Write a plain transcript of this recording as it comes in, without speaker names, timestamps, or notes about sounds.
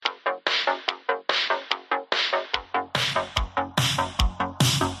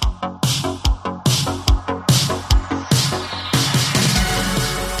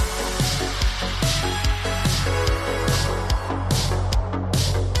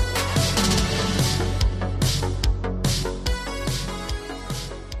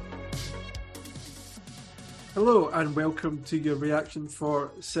Hello and welcome to your reaction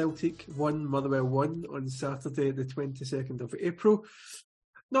for Celtic 1, Motherwell 1 on Saturday the 22nd of April.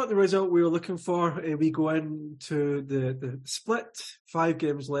 Not the result we were looking for. We go into the split, 5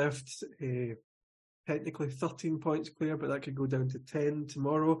 games left, technically 13 points clear, but that could go down to 10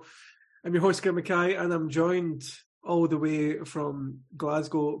 tomorrow. I'm your host, Gary Mackay, and I'm joined all the way from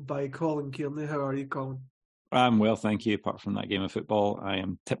Glasgow by Colin Kearney. How are you, Colin? I'm well, thank you. Apart from that game of football, I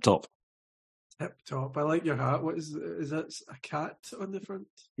am tip-top. Tip-top. I like your hat. What is that, a cat on the front?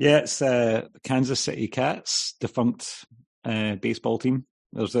 Yeah, it's the Kansas City Cats, defunct baseball team.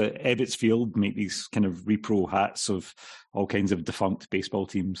 There's a Ebbets Field make these kind of repro hats of all kinds of defunct baseball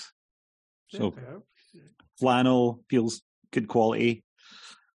teams. So flannel feels good quality.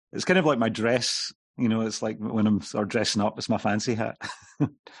 It's kind of like my dress. You know, it's like when I'm sort of dressing up, it's my fancy hat.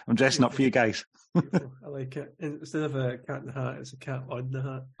 I'm dressing up for you guys. Beautiful. I like it. Instead of a cat in the hat, it's a cat on the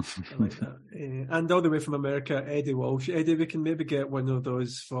hat. I like that. And all the way from America, Eddie Walsh. Eddie, we can maybe get one of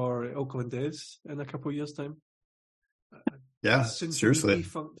those for Oakland Days in a couple of years' time. Yeah, seriously.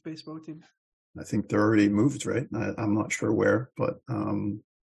 Defunct baseball team. I think they're already moved, right? I'm not sure where, but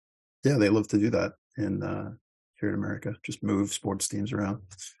yeah, they love to do that here in America. Just move sports teams around.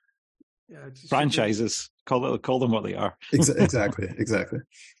 Yeah, franchises. Call them what they are. Exactly.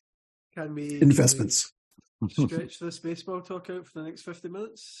 Can we investments? Stretch this baseball talk out for the next 50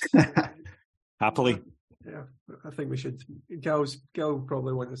 minutes? Happily. Yeah, I think we should. Gal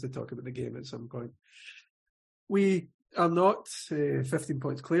probably want us to talk about the game at some point. We are not 15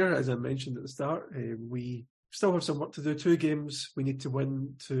 points clear, as I mentioned at the start. We still have some work to do. 2 games we need to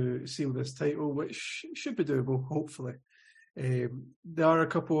win to seal this title, which should be doable, hopefully. There are a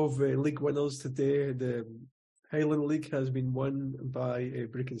couple of league winners today. The Highland League has been won by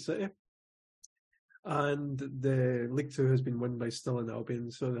Brecon City, and the League 2 has been won by Stirling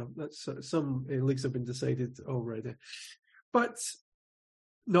Albion. So that's some leagues have been decided already, but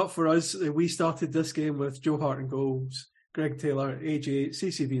not for us. We started this game with Joe Hart in goals, Greg Taylor, AJ,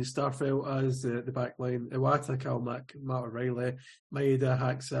 CCV and Starfelt as the back line, Iwata, Kalmack, Matt O'Reilly, Maeda,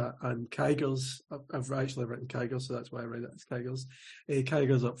 Haxa and Kygers. I've actually written Kygers, so that's why I read it as Kygers.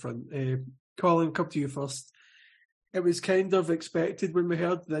 Kygers up front. Colin, come to you first. It was kind of expected when we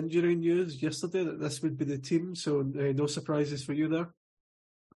heard the injury news yesterday that this would be the team, so no surprises for you there?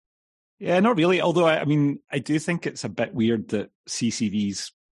 Yeah, not really. Although, I mean, I do think it's a bit weird that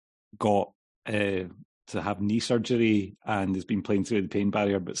CCV's got to have knee surgery and has been playing through the pain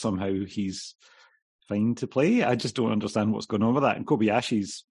barrier, but somehow he's fine to play. I just don't understand what's going on with that. And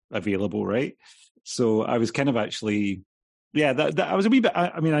Kobayashi's available, right? So I was kind of actually, that I was a wee bit.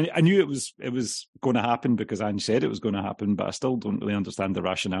 I mean, I knew it was going to happen because Ange said it was going to happen, but I still don't really understand the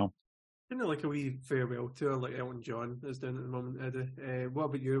rationale. Kind of like a wee farewell tour, like Elton John is doing at the moment, Eddie. What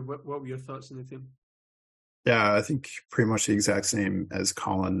about you? What were your thoughts on the team? Yeah, I think pretty much the exact same as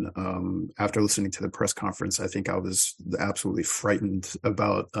Colin. After listening to the press conference, I think I was absolutely frightened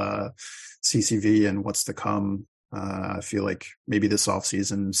about CCV and what's to come. I feel like maybe this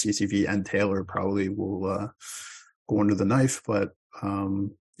offseason, CCV and Taylor probably will go under the knife. But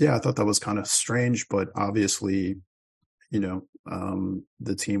yeah, I thought that was kind of strange. But obviously,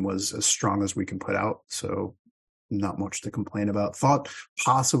 the team was as strong as we can put out. So not much to complain about. Thought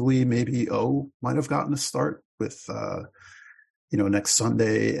possibly maybe might have gotten a start with next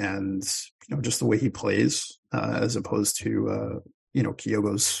Sunday, and just the way he plays as opposed to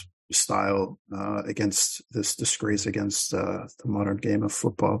Kyogo's style against this disgrace against the modern game of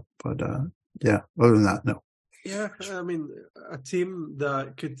football. But yeah, other than that, no. Yeah, I mean, a team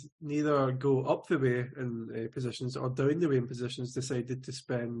that could neither go up the way in positions or down the way in positions decided to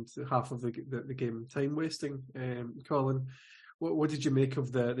spend half of the game time wasting. Colin, what did you make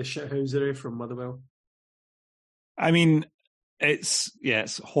of the shithousery from Motherwell? I mean, it's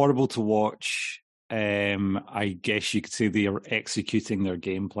horrible to watch. I guess you could say they are executing their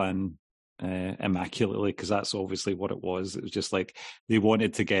game plan immaculately, because that's obviously what it was. It was just like they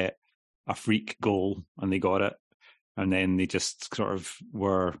wanted to get a freak goal and they got it, and then they just sort of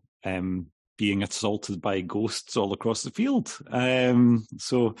were being assaulted by ghosts all across the field. Aided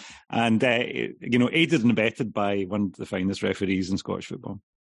and abetted by one of the finest referees in Scottish football.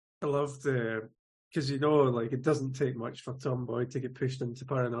 I love because it doesn't take much for Tom Boyd to get pushed into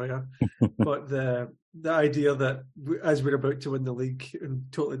paranoia, but the idea that as we're about to win the league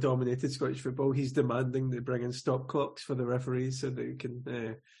and totally dominated Scottish football, he's demanding they bring in stop clocks for the referees so they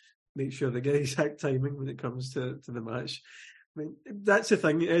can make sure they get exact timing when it comes to the match. I mean, that's the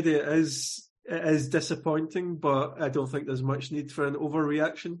thing, Eddie. It is disappointing, but I don't think there's much need for an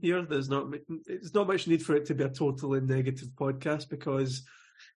overreaction here. It's not much need for it to be a totally negative podcast, because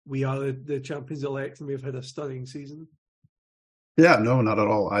we are the champions elect and we've had a stunning season? Yeah, no, not at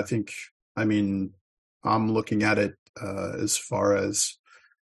all. I'm looking at it as far as,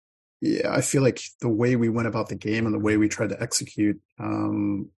 yeah, I feel like the way we went about the game and the way we tried to execute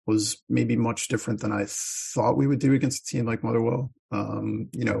was maybe much different than I thought we would do against a team like Motherwell.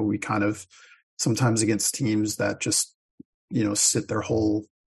 We kind of sometimes against teams that just, sit their whole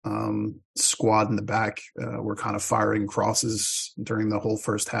squad in the back. We're kind of firing crosses during the whole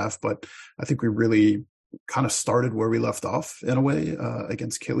first half, but I think we really kind of started where we left off in a way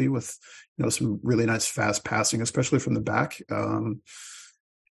against Killy with, some really nice fast passing, especially from the back.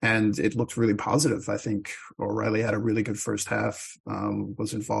 And it looked really positive. I think O'Reilly had a really good first half,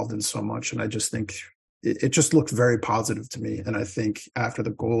 was involved in so much. And I just think it just looked very positive to me. And I think after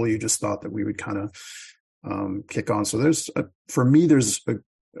the goal, you just thought that we would kind of kick on. So there's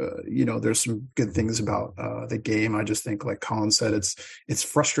some good things about the game. I just think, like Colin said, it's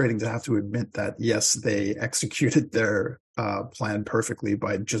frustrating to have to admit that, yes, they executed their plan perfectly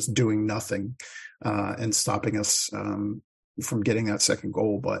by just doing nothing and stopping us from getting that second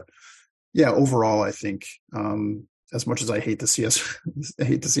goal. But yeah, overall, I think as much as I hate to see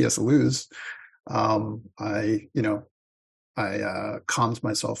us lose, I calmed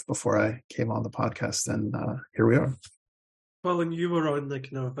myself before I came on the podcast, and here we are. Well, and you were on the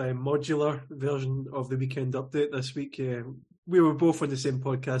kind of modular version of the Weekend Update this week. We were both on the same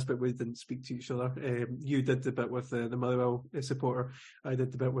podcast, but we didn't speak to each other. You did the bit with the Motherwell supporter. I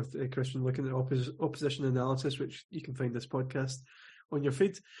did the bit with Christian looking at opposition analysis, which you can find this podcast on your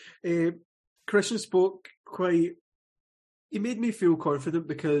feed. Christian spoke quite... He made me feel confident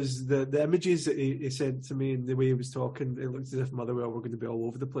because the images that he sent to me and the way he was talking, it looked as if Motherwell were going to be all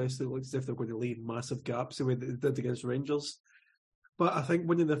over the place. It looked as if they're going to leave massive gaps the way that they did against Rangers. But I think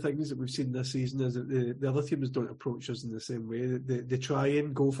one of the things that we've seen this season is that the other teams don't approach us in the same way. They try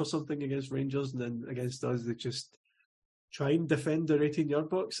and go for something against Rangers, and then against us, they just try and defend their 18-yard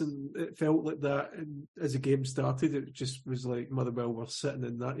box. And it felt like that. And as the game started, it just was like Motherwell were sitting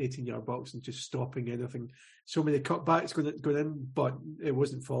in that 18-yard box and just stopping anything. So many cutbacks going in, but it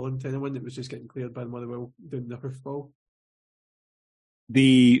wasn't falling to anyone. It was just getting cleared by Motherwell doing the hoofball.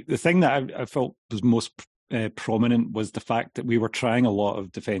 The thing that I felt was most prominent was the fact that we were trying a lot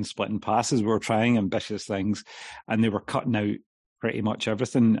of defence splitting passes. We were trying ambitious things, and they were cutting out pretty much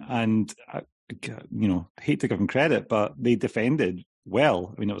everything. And I hate to give them credit, but they defended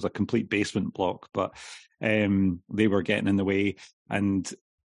well. I mean, it was a complete basement block, but they were getting in the way. And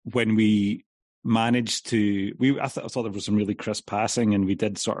when we managed to, I thought there was some really crisp passing, and we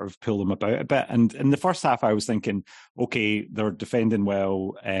did sort of pull them about a bit. And in the first half, I was thinking, okay, they're defending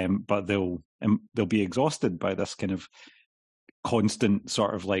well, but they'll be exhausted by this kind of constant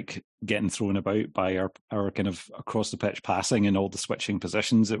sort of like getting thrown about by our kind of across the pitch passing and all the switching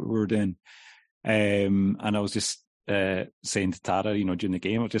positions that we were doing. And I was just saying to Tara, during the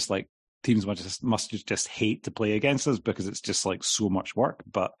game, I was just like, teams must just hate to play against us because it's just like so much work.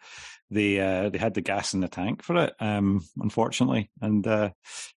 But they had the gas in the tank for it, unfortunately, and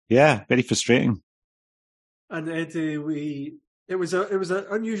very frustrating. And Eddie, it was an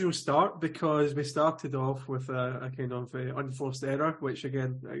unusual start because we started off with a kind of unforced error, which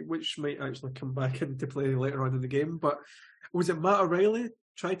might actually come back into play later on in the game. But was it Matt O'Reilly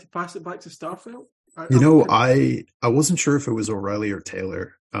tried to pass it back to Starfelt? I wasn't sure if it was O'Reilly or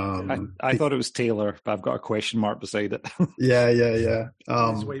Taylor. I thought it was Taylor, but I've got a question mark beside it. Yeah.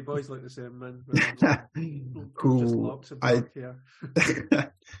 These white boys like the same, man.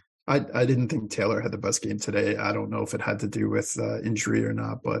 I didn't think Taylor had the best game today. I don't know if it had to do with injury or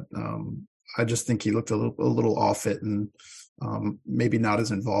not, but I just think he looked a little off it and maybe not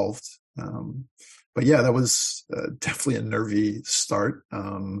as involved. But yeah, that was definitely a nervy start.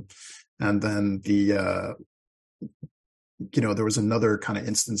 And then there was another kind of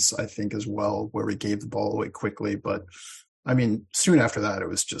instance, I think, as well, where we gave the ball away quickly. But I mean, soon after that, it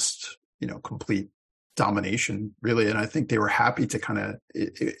was just, complete domination, really. And I think they were happy to kind of,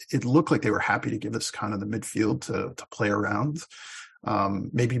 it looked like they were happy to give us kind of the midfield to play around,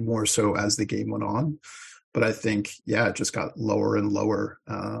 maybe more so as the game went on. But I think, it just got lower and lower.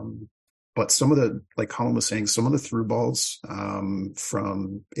 But some of the, like Colin was saying, some of the through balls from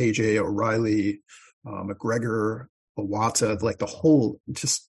AJ, O'Reilly, McGregor, Iwata, like the whole,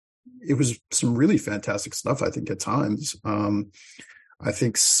 it was some really fantastic stuff, I think, at times. I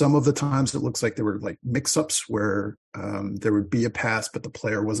think some of the times it looks like there were like mix-ups where there would be a pass, but the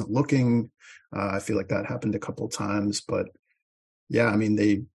player wasn't looking. I feel like that happened a couple of times. But yeah, I mean,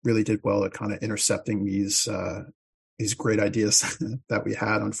 they really did well at kind of intercepting these great ideas that we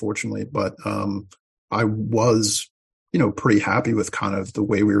had, unfortunately. But I was pretty happy with kind of the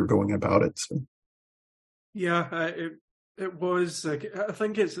way we were going about it. So. Yeah, it was. I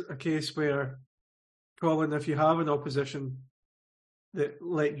think it's a case where, Colin, if you have an opposition that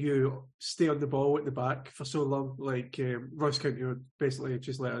let you stay on the ball at the back for so long, like Ross County would basically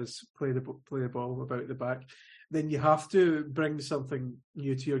just let us play the ball about the back, then you have to bring something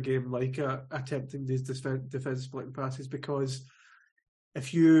new to your game, like attempting these defensive splitting passes, because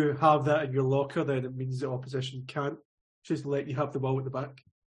if you have that in your locker, then it means the opposition can't just let you have the ball at the back.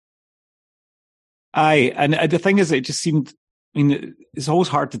 Aye, and the thing is, it just seemed, it's always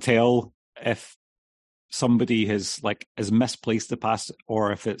hard to tell if somebody has misplaced the pass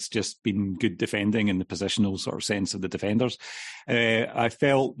or if it's just been good defending in the positional sort of sense of the defenders. I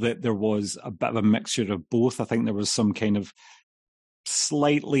felt that there was a bit of a mixture of both. I think there was some kind of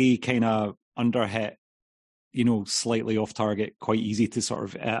slightly kind of underhit, slightly off target, quite easy to sort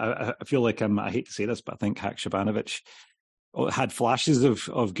of, I feel like I hate to say this, but I think Haksabanovic had flashes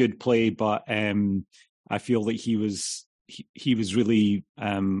of good play, but I feel like he was really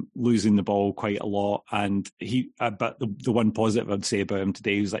losing the ball quite a lot, and but the one positive I'd say about him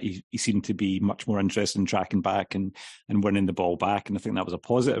today was that he seemed to be much more interested in tracking back and winning the ball back, and I think that was a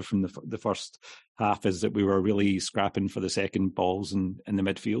positive from the first half, is that we were really scrapping for the second balls in the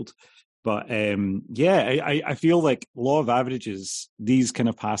midfield. But I feel like law of averages, these kind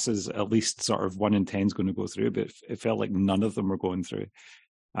of passes, at least sort of 1 in 10 is going to go through, but it felt like none of them were going through.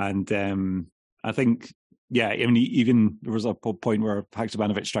 And I think, even there was a point where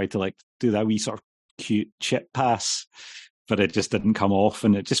Haksabanovic tried to do that wee sort of cute chip pass, but it just didn't come off.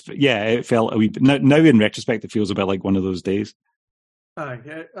 And it just, it felt a wee bit, now in retrospect, it feels a bit like one of those days. I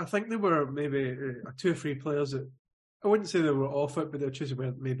think there were maybe 2 or 3 players that, I wouldn't say they were off it, but they just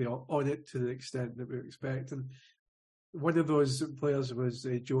weren't maybe on it to the extent that we were expecting. One of those players was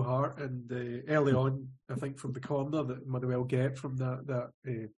Joe Hart, and early on, I think from the corner that Motherwell get from that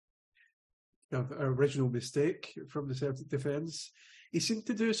original mistake from the Celtic defence, he seemed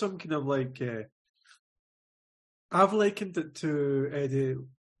to do some kind of I've likened it to Eddie,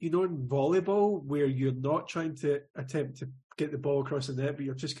 in volleyball, where you're not trying to attempt to get the ball across the net, but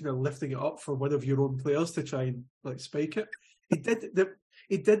you're just kind of lifting it up for one of your own players to try and spike it. He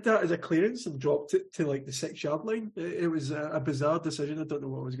did that as a clearance and dropped it to the 6-yard line. It was a bizarre decision. I don't know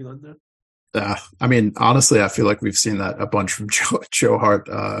what was going on there. Honestly, I feel like we've seen that a bunch from Joe Hart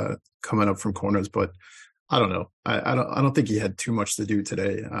coming up from corners, but I don't know. I don't think he had too much to do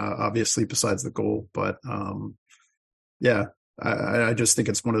today, obviously, besides the goal. But I just think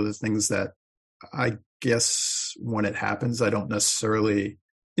it's one of the things that I guess when it happens, I don't necessarily,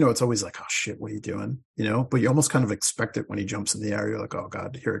 it's always like, oh shit, what are you doing? But you almost kind of expect it when he jumps in the air. You're like, oh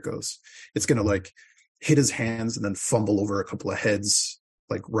God, here it goes. It's going to hit his hands and then fumble over a couple of heads,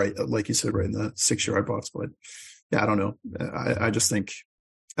 right, like you said, right in the 6-yard box. But I don't know. I just think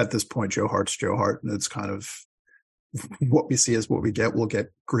at this point, Joe Hart's Joe Hart, and it's kind of what we see is what we get. We'll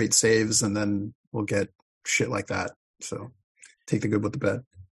get great saves, and then we'll get shit like that. So take the good with the bad.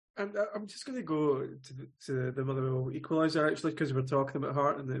 And I'm just going to go to the Motherwell equaliser, actually, because we're talking about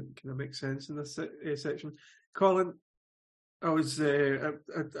Hart, and it kind of makes sense in this section. Colin, I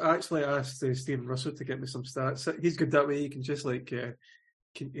actually asked Stephen Russell to get me some stats. He's good that way. You can just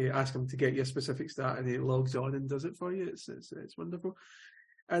ask him to get you a specific stat, and he logs on and does it for you. It's wonderful.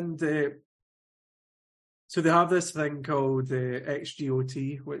 And so they have this thing called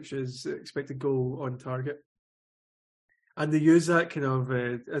XGOT, which is expected goal on target. And they use that kind of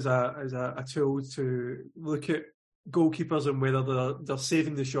as a tool to look at goalkeepers and whether they're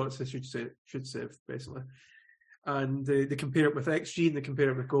saving the shots they should save, basically. And they compare it with XG, and they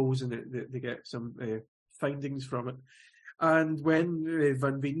compare it with goals, and they get some findings from it. And when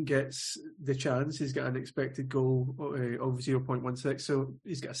Van Veen gets the chance, he's got an expected goal of 0.16, so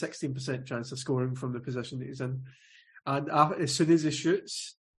he's got a 16% chance of scoring from the position that he's in. And as soon as he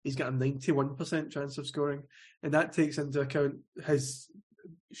shoots, he's got a 91% chance of scoring, and that takes into account his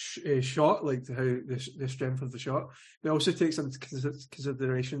shot, how the strength of the shot. It also takes into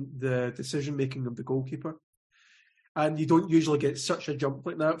consideration the decision making of the goalkeeper. And you don't usually get such a jump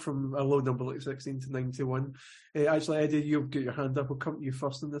like that from a low number like 16 to 91. Actually, Eddie, you've got your hand up. I'll come to you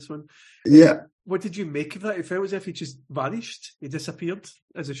first on this one. Yeah. What did you make of that? It felt as if he just vanished. He disappeared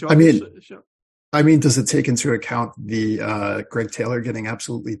as a shot. Does it take into account the Greg Taylor getting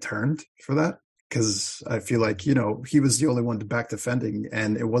absolutely turned for that? Because I feel like, he was the only one to back defending,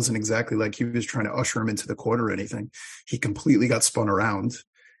 and it wasn't exactly like he was trying to usher him into the corner or anything. He completely got spun around,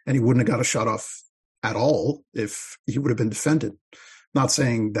 and he wouldn't have got a shot off at all if he would have been defended. Not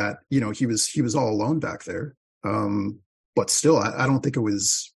saying that, he was all alone back there. But still, I don't think it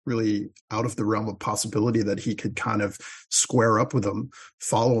was really out of the realm of possibility that he could kind of square up with him,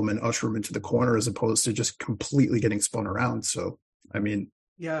 follow him, and usher him into the corner as opposed to just completely getting spun around. So, I mean,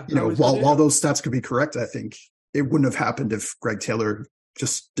 while those stats could be correct, I think it wouldn't have happened if Greg Taylor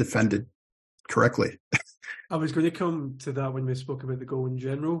just defended correctly. I was going to come to that when we spoke about the goal in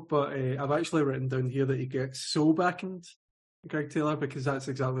general, but I've actually written down here that he gets Solbakken, Greg Taylor, because that's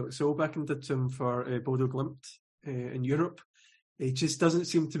exactly what Solbakken did to him for Bodo Glimt in Europe. He just doesn't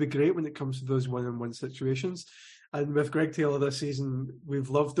seem to be great when it comes to those one-on-one situations. And with Greg Taylor this season, we've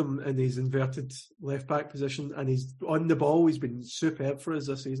loved him in his inverted left-back position, and he's on the ball. He's been superb for us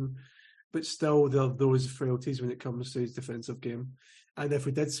this season. But still, there are those frailties when it comes to his defensive game. And if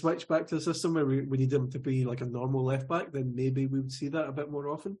we did switch back to a system where we need him to be like a normal left-back, then maybe we would see that a bit more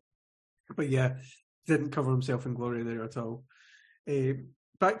often. But yeah, didn't cover himself in glory there at all.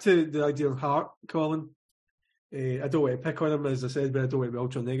 Back to the idea of Hart, Colin. I don't want to pick on him, as I said, but I don't want to be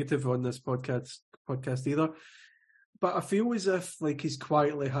ultra negative on this podcast either. But I feel as if like he's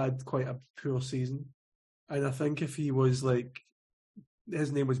quietly had quite a poor season. And I think if he was like,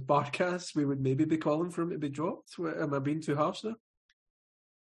 his name was Barkas, we would maybe be calling for him to be dropped. Am I being too harsh there?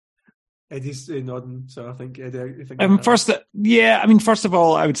 Eddie's nodding, so I think Eddie. First of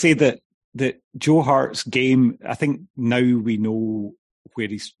all, I would say that Joe Hart's game, I think now we know where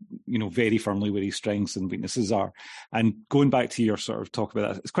he's, very firmly where his strengths and weaknesses are. And going back to your sort of talk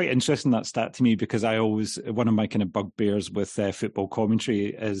about that, it's quite interesting, that stat to me, because one of my kind of bugbears with football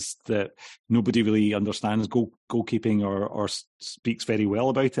commentary is that nobody really understands goalkeeping or speaks very well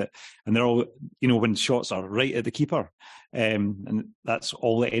about it. And they're all, when shots are right at the keeper. And that's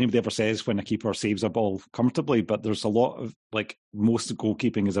all that anybody ever says when a keeper saves a ball comfortably. But there's a lot of, most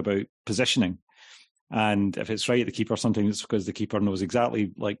goalkeeping is about positioning. And if it's right at the keeper, sometimes it's because the keeper knows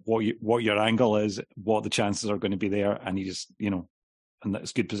exactly what your angle is, what the chances are going to be there, and he just, and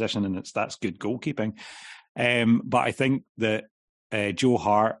that's good position, and that's good goalkeeping. But I think that Joe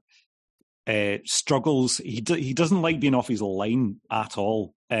Hart struggles. He doesn't like being off his line at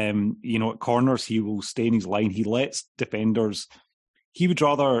all. At corners he will stay in his line. He lets defenders. He would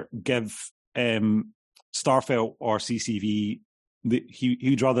rather give Starfelt or CCV.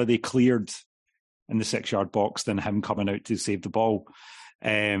 He'd rather they cleared in the 6-yard box than him coming out to save the ball.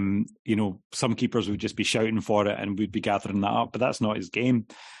 Some keepers would just be shouting for it and we'd be gathering that up, but that's not his game.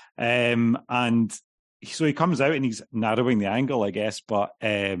 And so he comes out and he's narrowing the angle, I guess, but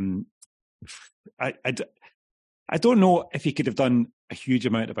I don't know if he could have done a huge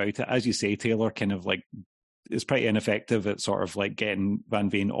amount about it. As you say, Taylor kind of is pretty ineffective at sort of getting Van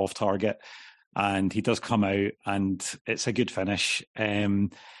Veen off target, and he does come out and it's a good finish.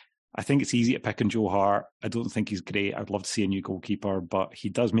 I think it's easy to pick on Joe Hart. I don't think he's great. I'd love to see a new goalkeeper, but he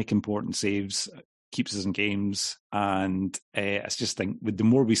does make important saves, keeps us in games, and I just think the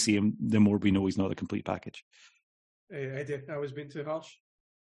more we see him, the more we know he's not a complete package. Eddie, I was being too harsh.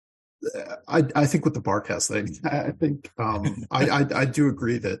 I think with the Barkas thing, I think I do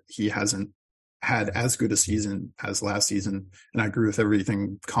agree that he hasn't had as good a season as last season, and I agree with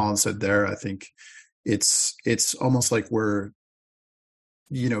everything Colin said there. I think it's almost like we're,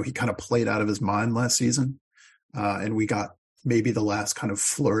 he kind of played out of his mind last season, and we got maybe the last kind of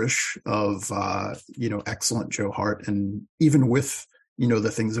flourish of excellent Joe Hart, and even with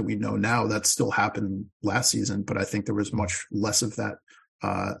the things that we know now, that still happened last season, but I think there was much less of that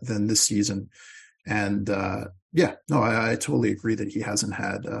than this season. And I totally agree that he hasn't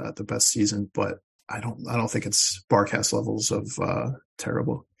had the best season, but I don't think it's Barkas levels of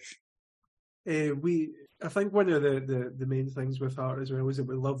terrible. I think one of the main things with Hart as well is that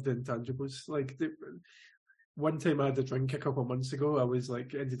we love the intangibles. One time I had a drink a couple of months ago, I was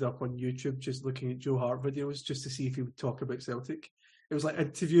ended up on YouTube just looking at Joe Hart videos just to see if he would talk about Celtic. It was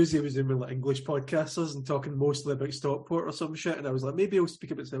interviews he was doing with English podcasters and talking mostly about Stockport or some shit, and I was like, maybe he'll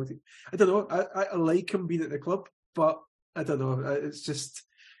speak about Celtic. I don't know. I like him being at the club, but I don't know. It's just,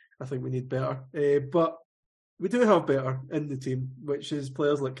 I think we need better. But we do have better in the team, which is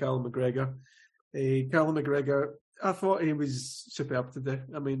players like Callum McGregor. Callum McGregor, I thought he was superb today.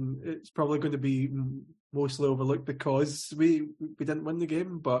 I mean, it's probably going to be mostly overlooked because we didn't win the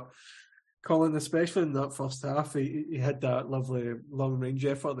game, but Colin, especially in that first half, he had that lovely long-range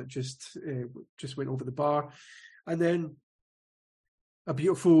effort that just went over the bar. And then a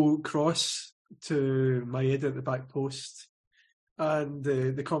beautiful cross to Maeda at the back post. And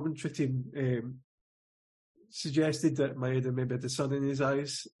the commentary team suggested that Maeda maybe had the sun in his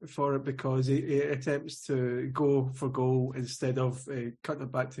eyes for it because he attempts to go for goal instead of cutting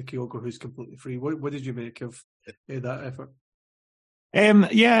it back to Kyogo, who's completely free. What did you make of that effort?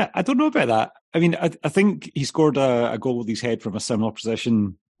 Yeah, I don't know about that. I mean, I think he scored a goal with his head from a similar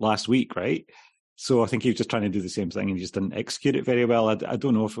position last week, right? So I think he was just trying to do the same thing and he just didn't execute it very well. I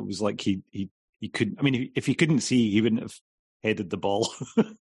don't know if it was like he couldn't. I mean, if he couldn't see, he wouldn't have headed the ball.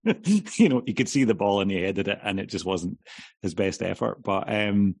 He could see the ball and he headed it, and it just wasn't his best effort. But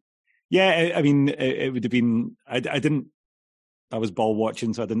yeah, I mean, it would have been. I was ball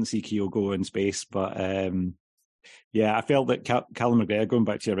watching, so I didn't see Kyogo in space, but. Yeah, I felt that Callum McGregor, going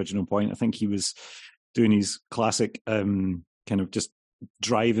back to your original point, I think he was doing his classic kind of just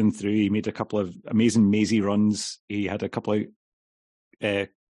driving through. He made a couple of amazing mazy runs. He had a couple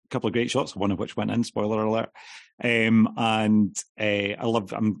of great shots, one of which went in. Spoiler alert! And I'm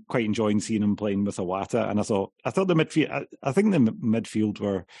quite enjoying seeing him playing with Iwata. And I thought the midfield. I think the midfield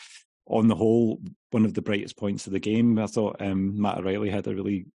were, on the whole, one of the brightest points of the game. I thought Matt O'Reilly had a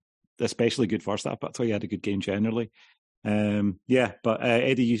really especially good first half, but I thought you had a good game generally. But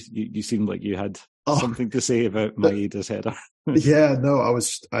Eddie, you seemed like you had something to say about Maeda's header. Yeah, no,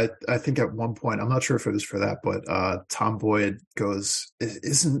 I think at one point, I'm not sure if it was for that, but Tom Boyd goes,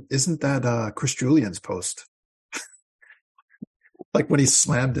 isn't that Chris Julian's post? Like when he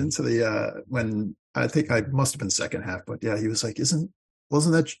slammed into when I think I must have been second half, but yeah, he was like,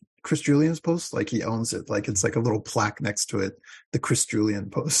 wasn't that Chris Julian's post? Like he owns it. Like it's like a little plaque next to it, the Chris Julian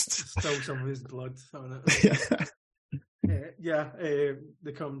post. Still some of his blood on it.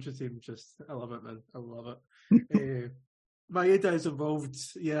 The commentary team I love it, man. I love it. Maeda is involved,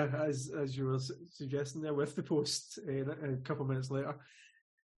 as you were suggesting there, with the post a couple of minutes later.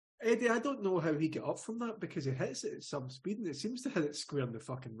 Eddie, I don't know how he got up from that because he hits it at some speed and it seems to hit it square in the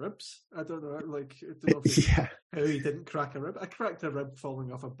fucking ribs. I don't know how he didn't crack a rib. I cracked a rib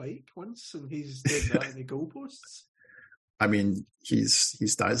falling off a bike once and he's doing that in the goalposts. I mean, he's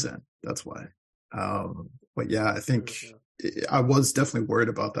Daisen, that's why. But yeah, I think I was definitely worried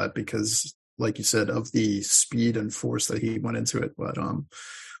about that because, like you said, of the speed and force that he went into it. But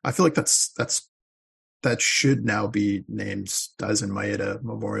I feel like that should now be named Daisen Maeda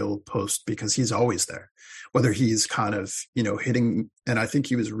Memorial Post because he's always there, whether he's kind of, hitting. And I think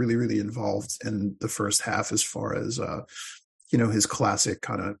he was really, really involved in the first half as far as, his classic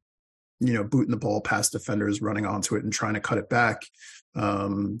kind of, booting the ball past defenders, running onto it and trying to cut it back.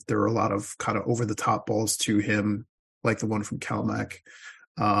 There were a lot of kind of over the top balls to him, like the one from Kalmack.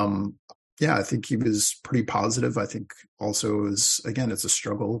 I think he was pretty positive. I think also it's a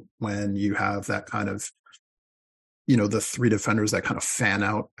struggle when you have that kind of, the three defenders that kind of fan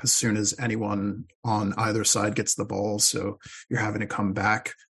out as soon as anyone on either side gets the ball. So you're having to come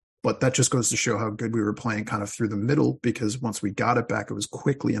back. But that just goes to show how good we were playing kind of through the middle, because once we got it back, it was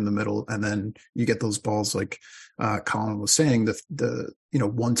quickly in the middle. And then you get those balls like Colin was saying, the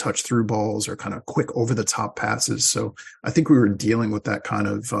one touch through balls or kind of quick over the top passes. So I think we were dealing with that kind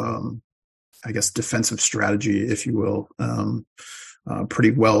of, defensive strategy, if you will,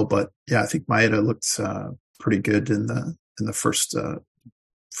 pretty well. But yeah, I think Maeda looked pretty good in the first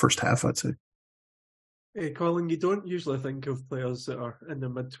half, I'd say. Hey, Colin, you don't usually think of players that are in their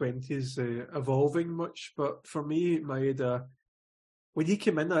mid-20s evolving much, but for me, Maeda, when he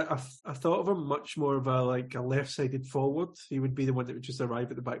came in, I thought of him much more of a left-sided forward. He would be the one that would just arrive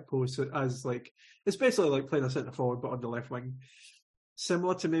at the back post as it's basically like playing a centre forward but on the left wing,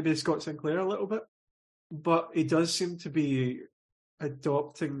 similar to maybe Scott Sinclair a little bit. But he does seem to be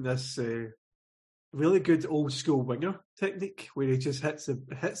adopting this really good old school winger technique where he just hits the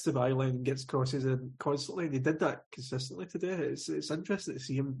byline and gets crosses in constantly, and he did that consistently today. It's interesting to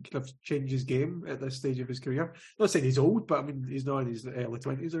see him kind of change his game at this stage of his career. Not saying he's old, but I mean he's not in his early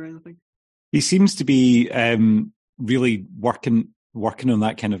 20s or anything. He seems to be really working on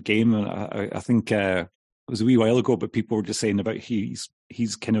that kind of game. And I think it was a wee while ago, but people were just saying about he's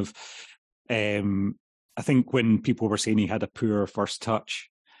kind of I think when people were saying he had a poor first touch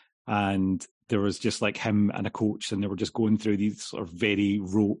and there was just like him and a coach and they were just going through these sort of very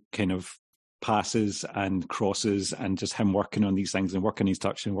rote kind of passes and crosses and just him working on these things and working his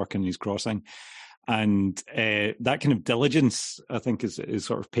touch and working his crossing. And that kind of diligence, I think, is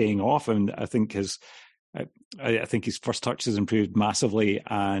sort of paying off. And I think his first touch has improved massively.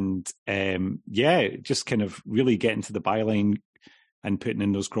 And just kind of really getting to the byline and putting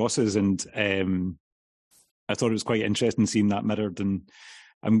in those crosses. And I thought it was quite interesting seeing that mirrored. And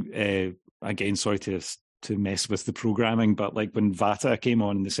I'm again, sorry to mess with the programming, but like when Vata came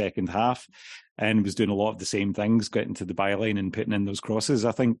on in the second half and was doing a lot of the same things, getting to the byline and putting in those crosses,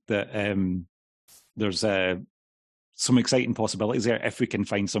 I think that there's some exciting possibilities there if we can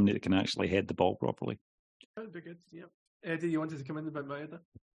find somebody that can actually head the ball properly. That'd be good. Yeah, Eddie, you wanted to come in about Maeda?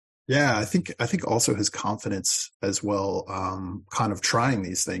 Yeah, I think also his confidence as well, kind of trying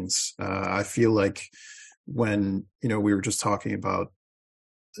these things. I feel like when, we were just talking about,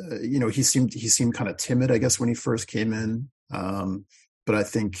 he seemed kind of timid, I guess, when he first came in. But I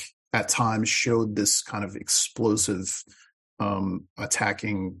think at times showed this kind of explosive,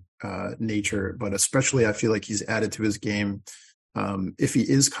 attacking nature. But especially, I feel like he's added to his game. If he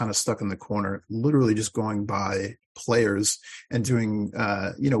is kind of stuck in the corner, literally just going by players and doing,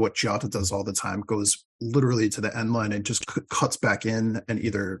 what Jota does all the time, goes literally to the end line and just cuts back in and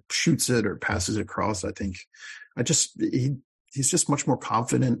either shoots it or passes it across. I think he's just much more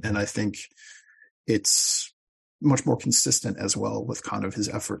confident. And I think it's much more consistent as well with kind of his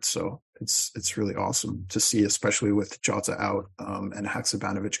efforts. So it's really awesome to see, especially with Jota out, and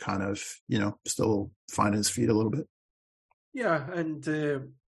Haksabanovic kind of, still finding his feet a little bit. Yeah, and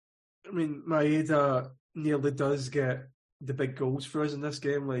Maeda nearly does get the big goals for us in this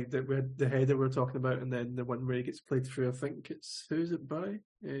game, like we had the header we're talking about, and then the one where he gets played through. I think it's who's it by?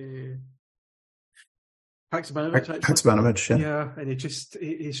 Haksabanovic, actually. Haksabanovic, yeah. Yeah, and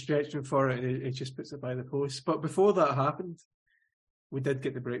he's stretching for it, and he just puts it by the post. But before that happened, we did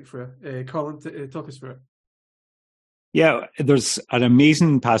get the breakthrough. Colin, talk us through it. Yeah, there's an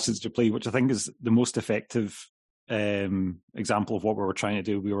amazing passage to play, which I think is the most effective example of what we were trying to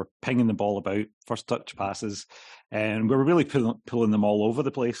do. We were pinging the ball about, first touch passes, and we were really pulling them all over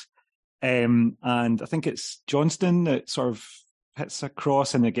the place. And I think it's Johnston that sort of hits a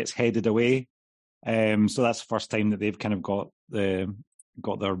cross and it gets headed away. So that's the first time that they've kind of got their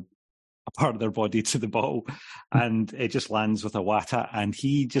a part of their body to the ball, and it just lands with Iwata, and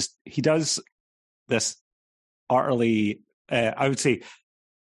he does this utterly, I would say,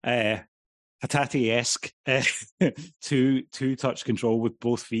 Hatate-esque two touch control with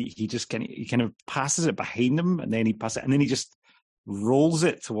both feet. He just kind of passes it behind him, and then he passes it, and then he just rolls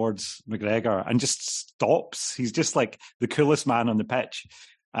it towards McGregor and just stops. He's just like the coolest man on the pitch,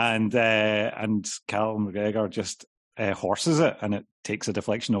 and Callum McGregor just horses it, and it takes a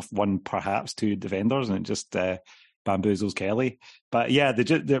deflection of one, perhaps two defenders, and it just bamboozles Kelly. But yeah,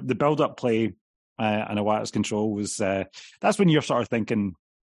 the build-up play and Iwata's control was that's when you're sort of thinking,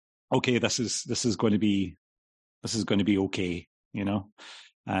 okay, this is going to be okay,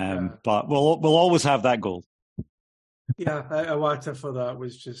 But we'll always have that goal. Yeah, Iwata for that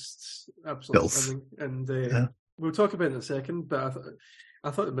was just absolutely stunning. And we'll talk about it in a second, but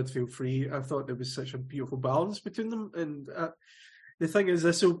I thought the midfield three, I thought there was such a beautiful balance between them. And the thing is,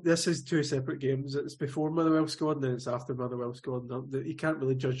 this is two separate games. It's before Motherwell scored and then it's after Motherwell scored. You can't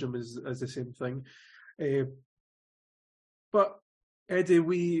really judge them as the same thing. But Eddie,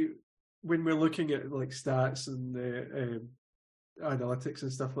 when we're looking at like stats and analytics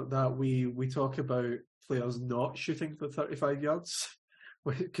and stuff like that, we talk about players not shooting for 35 yards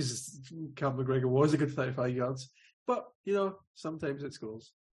because Cam McGregor was a good 35 yards. But sometimes it's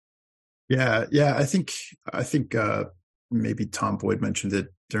goals. Yeah. I think maybe Tom Boyd mentioned it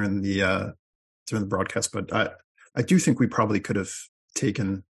during the broadcast, but I do think we probably could have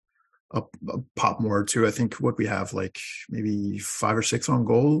taken a pop more or two. I think what we have, like maybe 5 or 6 on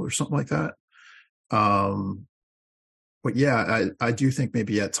goal or something like that. But yeah, I do think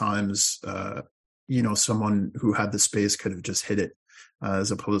maybe at times, someone who had the space could have just hit it,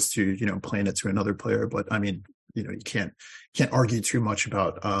 as opposed to, playing it to another player. But I mean, you can't argue too much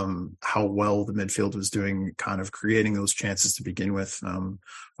about how well the midfield was doing, kind of creating those chances to begin with. I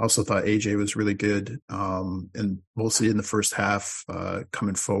also thought AJ was really good, and mostly in the first half,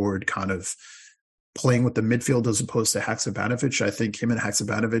 coming forward, kind of playing with the midfield as opposed to Haksabanovic. I think him and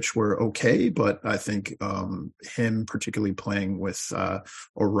Haksabanovic were okay, but I think him particularly playing with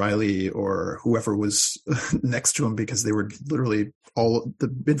O'Reilly or whoever was next to him, because they were literally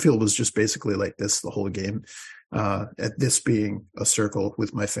the midfield was just basically like this the whole game. At this being a circle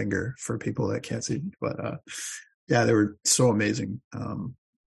with my finger for people that can't see, but yeah, they were so amazing.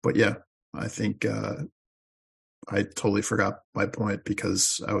 But yeah, I think I totally forgot my point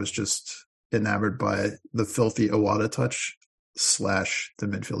because I was just enamored by the filthy Iwata touch / the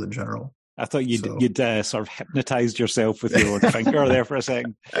midfield in general. I thought you'd sort of hypnotized yourself with your finger there for a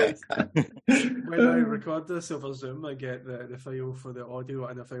second. When I record this over Zoom, I get the file for the audio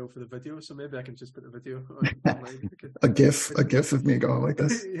and a file for the video, so maybe I can just put the video online. a GIF of me going like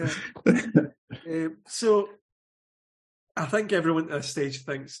this. Yeah. So I think everyone at this stage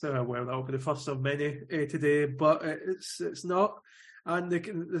thinks, that'll be the first of many today, but it's not. And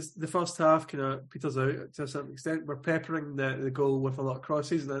the first half kind of peters out to a certain extent. We're peppering the goal with a lot of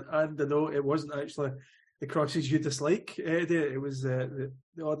crosses, and I know it wasn't actually the crosses you dislike, Eddie. It was the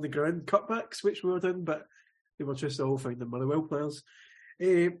on the ground cutbacks which we were doing, but they were just all finding Motherwell players.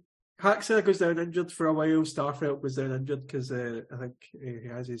 Haxa goes down injured for a while. Starfelt goes down injured because I think he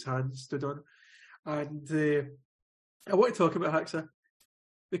has his hand stood on. And I want to talk about Haxa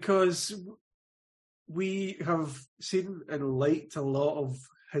because we have seen and liked a lot of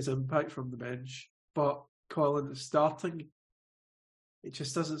his impact from the bench, but Colin starting, it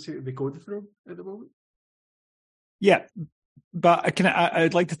just doesn't seem to be going for him at the moment. Yeah, but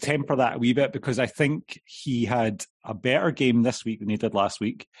I'd like to temper that a wee bit because I think he had a better game this week than he did last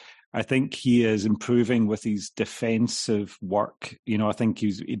week. I think he is improving with his defensive work. I think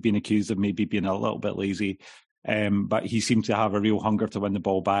he'd been accused of maybe being a little bit lazy, but he seemed to have a real hunger to win the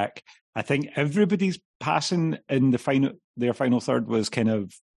ball back. I think everybody's passing in their final third was kind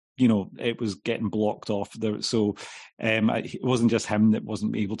of, it was getting blocked off there. So it wasn't just him that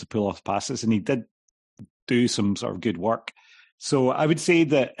wasn't able to pull off passes, and he did do some sort of good work. So I would say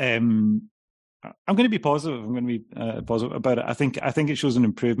that I'm going to be positive. I'm going to be positive about it. I think it shows an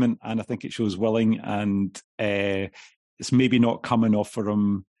improvement, and I think it shows willing, and it's maybe not coming off for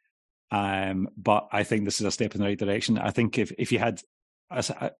him, but I think this is a step in the right direction. I think if you had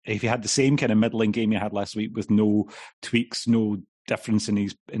the same kind of middling game you had last week with no tweaks, no difference in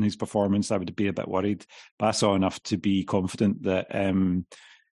his performance, I would be a bit worried. But I saw enough to be confident that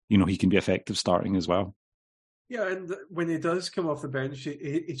he can be effective starting as well. Yeah, and when he does come off the bench,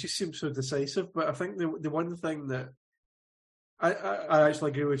 he just seems so decisive. But I think the one thing that I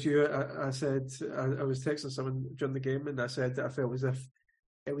actually agree with you. I said I was texting someone during the game, and I said that I felt as if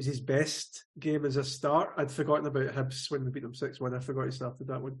it was his best game as a start. I'd forgotten about Hibs when we beat them 6-1. I forgot he started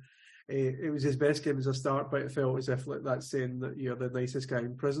that one. It was his best game as a start, but it felt as if that's saying that you're the nicest guy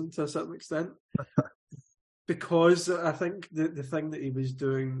in prison to a certain extent. Because I think the thing that he was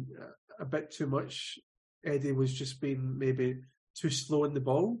doing a bit too much, Eddie, was just being maybe too slow in the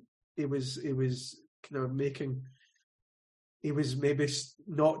ball. He was kind of he was maybe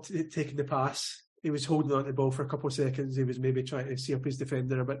not taking the pass. He was holding on to the ball for a couple of seconds. He was maybe trying to see up his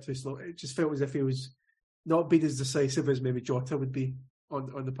defender a bit too slow. It just felt as if he was not being as decisive as maybe Jota would be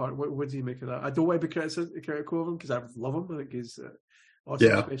on the part. What do you make of that? I don't want to be critical of him because I love him. I think he's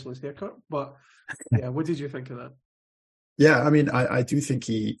awesome, especially his haircut. But yeah, what did you think of that? Yeah, I mean, I do think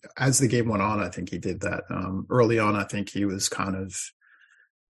as the game went on, I think he did that. Early on, I think he was kind of,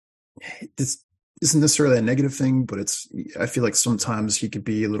 this isn't necessarily a negative thing, but I feel like sometimes he could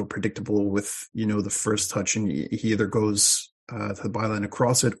be a little predictable with, the first touch, and he either goes to the byline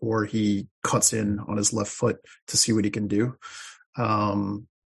across it, or he cuts in on his left foot to see what he can do.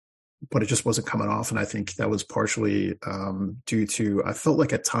 But it just wasn't coming off. And I think that was partially due to, I felt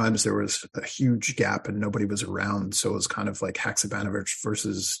like at times there was a huge gap and nobody was around. So it was kind of like Haksabanovic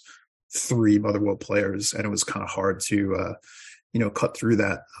versus 3 Motherwell players. And it was kind of hard to, cut through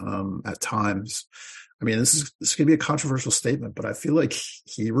that at times. I mean, this is going to be a controversial statement, but I feel like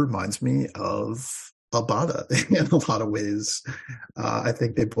he reminds me of Abada in a lot of ways. I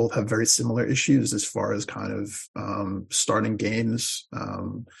think they both have very similar issues as far as kind of starting games.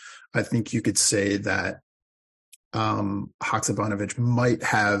 I think you could say that Haksabanovic might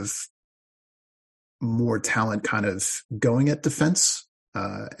have more talent kind of going at defense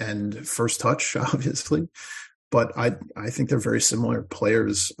and first touch, obviously. But I think they're very similar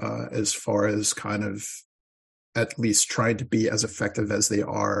players as far as kind of at least trying to be as effective as they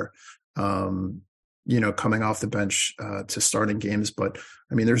are, coming off the bench to starting games. But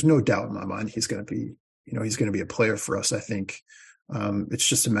I mean, there's no doubt in my mind he's going to be a player for us. I think it's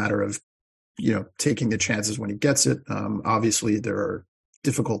just a matter of, taking the chances when he gets it. Obviously, there are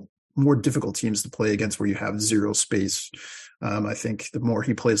more difficult teams to play against where you have zero space. I think the more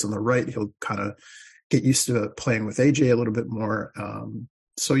he plays on the right, he'll kind of get used to playing with AJ a little bit more.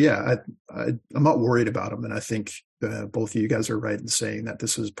 So yeah, I'm not worried about him. And I think both of you guys are right in saying that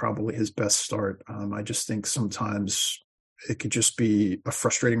this is probably his best start. I just think sometimes it could just be a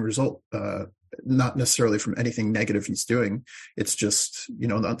frustrating result, not necessarily from anything negative he's doing. It's just,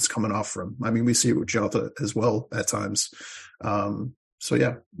 that's coming off from. I mean, we see it with Jota as well at times. So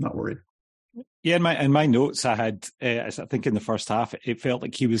yeah, not worried. Yeah, in my notes, I had, I think in the first half, it felt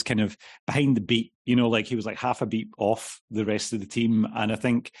like he was kind of behind the beat, like he was like half a beat off the rest of the team. And I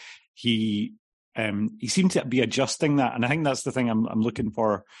think he seemed to be adjusting that. And I think that's the thing I'm looking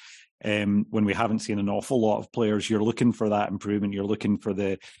for when we haven't seen an awful lot of players. You're looking for that improvement. You're looking for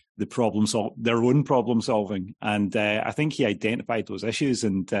their own problem solving. And I think he identified those issues,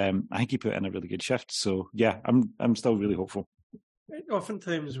 and I think he put in a really good shift. So yeah, I'm still really hopeful.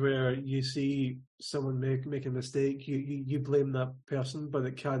 Oftentimes where you see someone make a mistake, you blame that person, but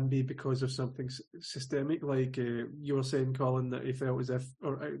it can be because of something systemic. Like you were saying, Colin, that he felt as if,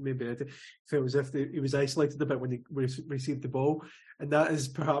 or maybe Eddie, felt as if he was isolated a bit when he received the ball. And that is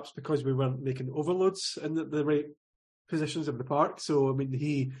perhaps because we weren't making overloads in the right positions of the park. So, I mean,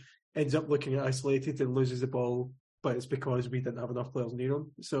 he ends up looking isolated and loses the ball, but it's because we didn't have enough players near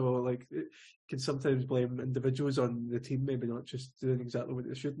him. So, like, it can sometimes blame individuals on the team, maybe not just doing exactly what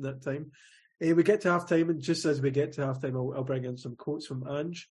they should in that time. We get to half-time, and just as we get to half-time, I'll bring in some quotes from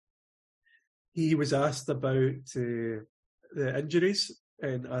Ange. He was asked about the injuries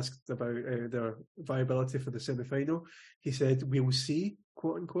and asked about their viability for the semi-final. He said, "We'll see,"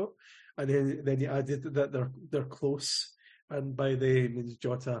 quote-unquote. And then he added that they're close. And by they, he means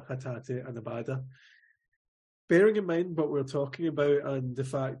Jota, Hatate and Abada. Bearing in mind what we're talking about and the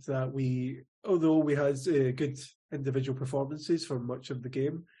fact that although we had good individual performances for much of the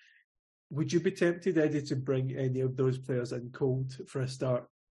game, would you be tempted, Eddie, to bring any of those players in cold for a start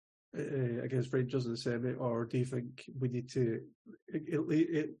against Rangers in the semi, or do you think we need to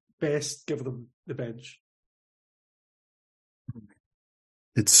at best give them the bench?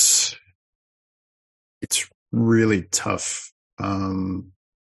 It's really tough.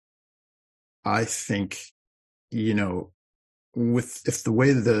 I think, if the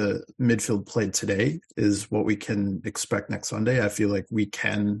way the midfield played today is what we can expect next Sunday, I feel like we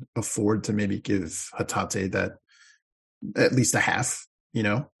can afford to maybe give Hatate that at least a half.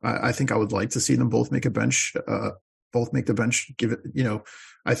 I think I would like to see them both make the bench. Give it.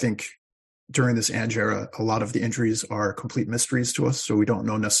 I think during this Ange era, a lot of the injuries are complete mysteries to us, so we don't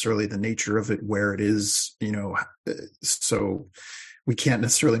know necessarily the nature of it, where it is. So we can't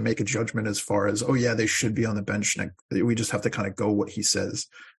necessarily make a judgment as far as, oh yeah, they should be on the bench. We just have to kind of go with what he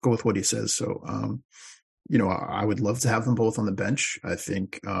says. So, I would love to have them both on the bench. I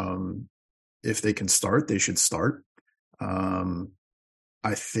think if they can start, they should start.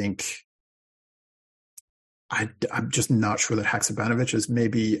 I think I'm just not sure that Haksabanovic is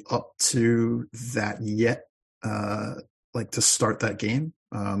maybe up to that yet, to start that game.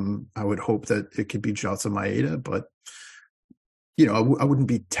 I would hope that it could be Jota Maeda, but I wouldn't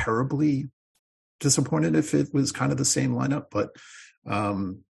be terribly disappointed if it was kind of the same lineup. But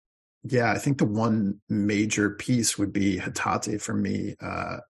I think the one major piece would be Hatate for me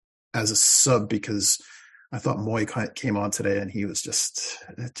as a sub, because I thought Moy came on today and he was just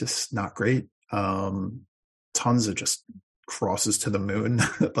not great. Tons of just crosses to the moon,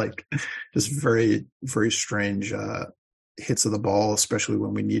 just very, very strange hits of the ball, especially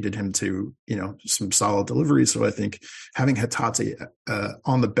when we needed him to, some solid delivery. So I think having Hatate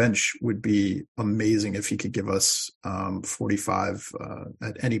on the bench would be amazing if he could give us 45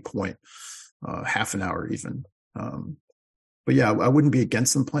 at any point, half an hour even. But yeah, I wouldn't be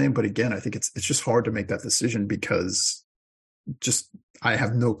against them playing. But again, I think it's just hard to make that decision because I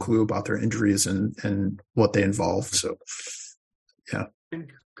have no clue about their injuries and what they involve. So, yeah. I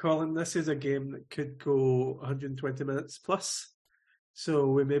think, Colin, this is a game that could go 120 minutes plus. So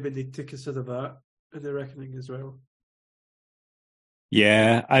we maybe need to consider that in the reckoning as well.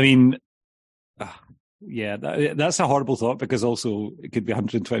 Yeah, I mean, that's a horrible thought, because also it could be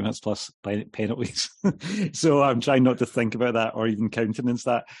 120 minutes plus penalties. So I'm trying not to think about that or even countenance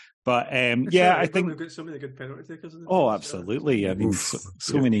that. But I think we've got so many good penalty takers. Oh, absolutely. I mean,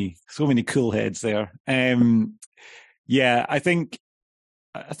 so many cool heads there. I think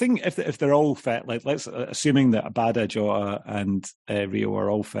if they're all fit, let's assuming that Abada, Jota, and Rio are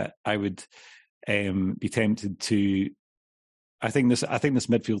all fit, I would be tempted to. I think this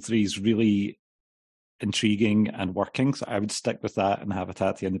midfield three is really intriguing and working, so I would stick with that and have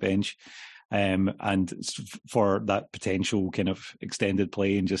Hatate on the bench, and for that potential kind of extended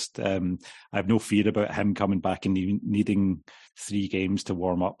play, and just I have no fear about him coming back and needing 3 games to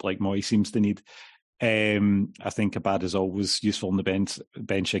warm up like Moy seems to need. I think Abad is always useful on the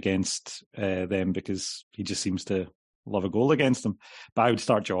bench against them, because he just seems to love a goal against them. But I would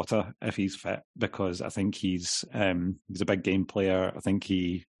start Jota if he's fit, because I think he's a big game player. I think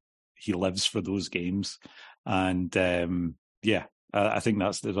he lives for those games, and I think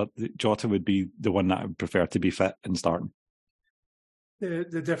that's Jota would be the one that I would prefer to be fit and starting.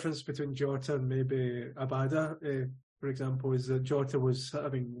 The difference between Jota and maybe Abada, for example, is that Jota was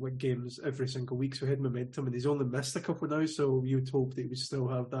having games every single week, so he had momentum, and he's only missed a couple now, so you would hope that he would still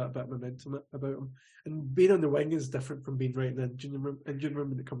have that bit of momentum about him. And being on the wing is different from being right in the engine room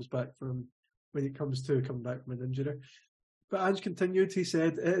when it comes to coming back from an injury. But Ange continued, he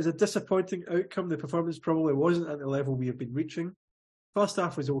said, "It is a disappointing outcome. The performance probably wasn't at the level we have been reaching. First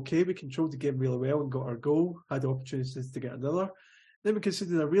half was okay. We controlled the game really well and got our goal, had opportunities to get another. Then we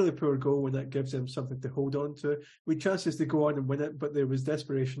conceded a really poor goal when that gives them something to hold on to. We had chances to go on and win it, but there was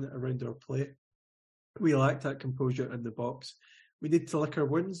desperation around our play. We lacked that composure in the box. We need to lick our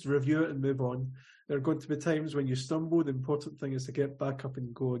wounds, review it and move on. There are going to be times when you stumble. The important thing is to get back up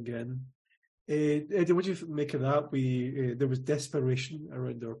and go again. Eddie, what do you make of that? There was desperation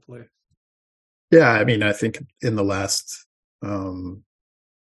around our play. Yeah, I mean, I think in the last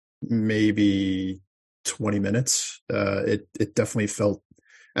maybe 20 minutes, it definitely felt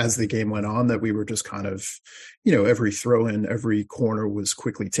as the game went on that we were just kind of, every throw in, every corner was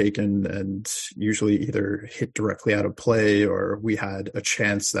quickly taken and usually either hit directly out of play or we had a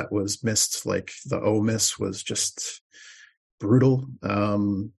chance that was missed. Like the miss was just brutal.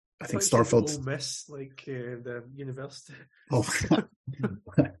 I think Starfelt miss like the university. Oh,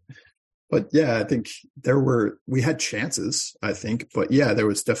 but yeah, I think we had chances, I think, but yeah, there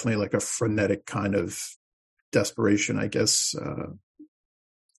was definitely like a frenetic kind of desperation, I guess.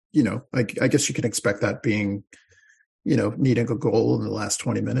 I guess you can expect that being, needing a goal in the last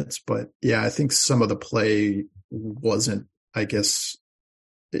 20 minutes. But yeah, I think some of the play wasn't, I guess,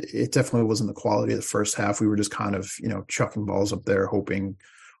 it definitely wasn't the quality of the first half. We were just kind of, chucking balls up there, hoping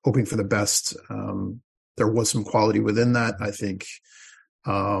for the best. There was some quality within that. I think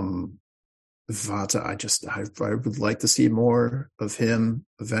Vata, I would like to see more of him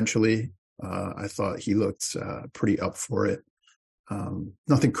eventually. I thought he looked pretty up for it.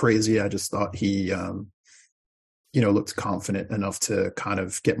 Nothing crazy. I just thought he, looked confident enough to kind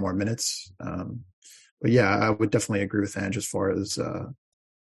of get more minutes. But yeah, I would definitely agree with Ange as far as, the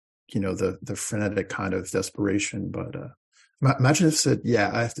frenetic kind of desperation. But imagine if said,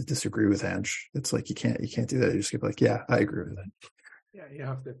 yeah, I have to disagree with Ange. It's like, you can't do that. You just get like, yeah, I agree with that. Yeah, you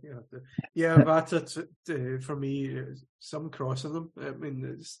have to. Yeah, Vata, for me, some crossing them. I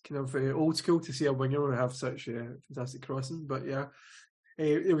mean, it's kind of old school to see a winger have such fantastic crossing. But yeah,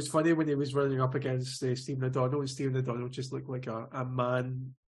 it was funny when he was running up against Stephen O'Donnell, and Stephen O'Donnell just looked like a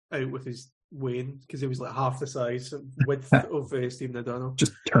man out with his wane because he was like half the size width of Stephen O'Donnell.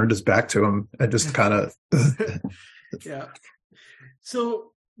 Just turned his back to him and just kind of. Yeah.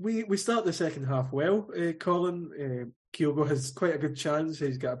 So we start the second half well, Colin. Kyogo has quite a good chance.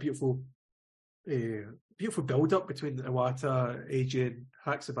 He's got a beautiful build-up between Iwata, AJ and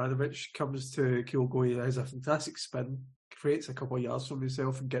Haksabanovic. Comes to Kyogo, he has a fantastic spin, creates a couple of yards from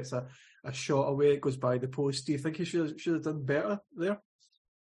himself and gets a shot away. It goes by the post. Do you think he should have done better there?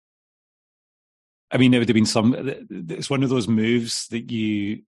 I mean, it would have been it's one of those moves that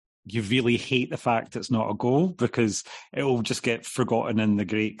you really hate the fact it's not a goal because it'll just get forgotten in the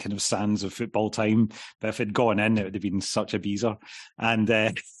great kind of sands of football time. But if it'd gone in, it would have been such a beezer. And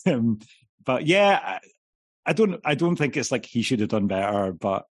but yeah, I don't think it's like he should have done better.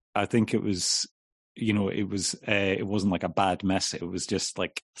 But I think it was, it wasn't like a bad miss. It was just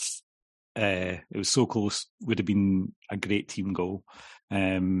like it was so close. Would have been a great team goal.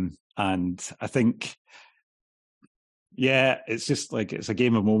 And I think. Yeah, it's just like it's a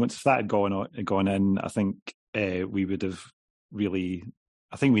game of moments. If that had gone in, I think we would have really.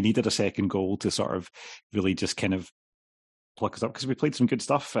 I think we needed a second goal to sort of really just kind of pluck us up because we played some good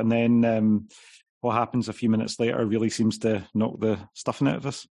stuff, and then what happens a few minutes later really seems to knock the stuffing out of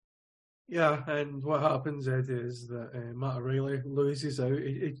us. Yeah, and what happens, Ed, is that Matt O'Reilly loses out.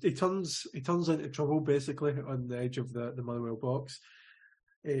 He turns into trouble basically on the edge of the Motherwell box.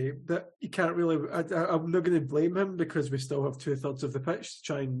 But you can't really. I'm not going to blame him because we still have 2/3 of the pitch to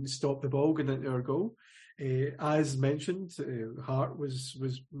try and stop the ball going into our goal. As mentioned, Hart was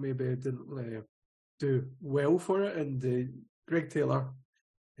maybe didn't do well for it, and Greg Taylor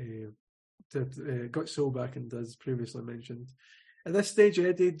got so back and as previously mentioned. At this stage,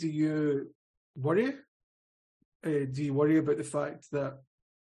 Eddie, do you worry? Do you worry about the fact that,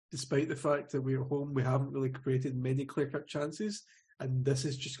 despite the fact that we're at home, we haven't really created many clear-cut chances? And this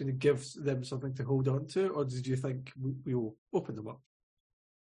is just going to give them something to hold on to, or did you think we will open them up?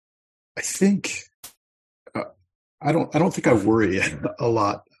 I think I don't think I worry a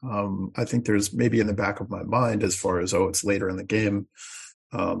lot. I think there's maybe in the back of my mind as far as it's later in the game.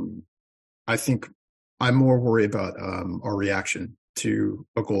 I think I'm more worried about our reaction to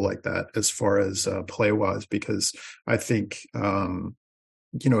a goal like that as far as play wise, because I think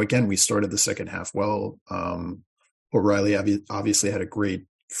again we started the second half well. O'Reilly obviously had a great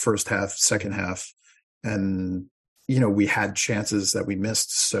first half, second half, and, we had chances that we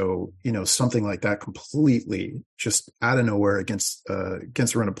missed. So, something like that completely just out of nowhere against a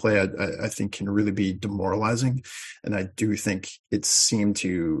run of play, I think can really be demoralizing. And I do think it seemed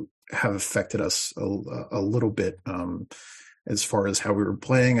to have affected us a little bit as far as how we were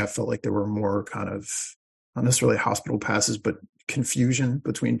playing. I felt like there were more kind of, not necessarily hospital passes, but confusion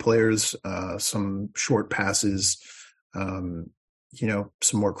between players, some short passes, some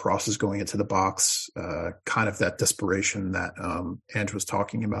more crosses going into the box, kind of that desperation that Andrew was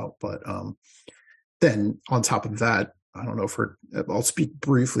talking about. But then on top of that, I don't know I'll speak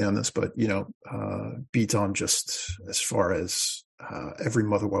briefly on this, but, beat on just as far as every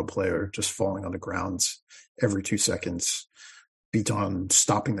Motherwell player just falling on the ground every 2 seconds, beat on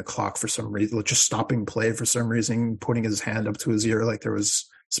stopping the clock for some reason, just stopping play for some reason, putting his hand up to his ear like there was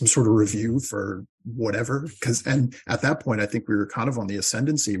some sort of review for whatever. And at that point, I think we were kind of on the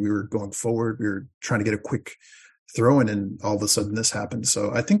ascendancy. We were going forward. We were trying to get a quick throw in, and all of a sudden this happened.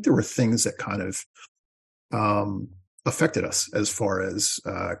 So I think there were things that kind of affected us as far as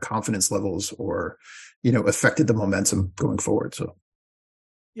confidence levels, or, affected the momentum going forward. So.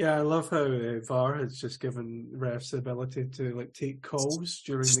 Yeah, I love how VAR has just given refs the ability to take calls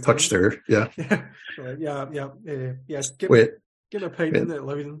during the touch game. Yeah. Give a pint in it,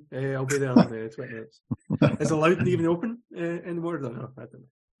 Loudon. I'll be there in 20 minutes. Is the Loudon even open anymore? I don't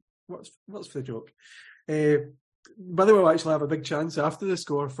know. What's for the joke? Motherwell actually have a big chance after the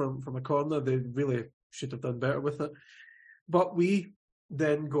score from a corner. They really should have done better with it. But we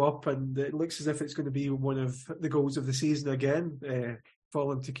then go up, and it looks as if it's going to be one of the goals of the season again.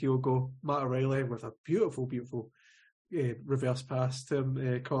 Falling to Kyogo, Matt O'Reilly with a beautiful reverse pass to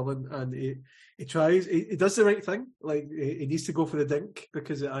him, Colin, and he tries. He does the right thing. Like, he needs to go for the dink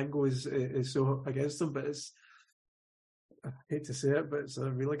because the angle is so against him. But I hate to say it, but it's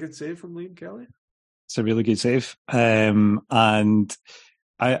a really good save from Liam Kelly. It's a really good save, and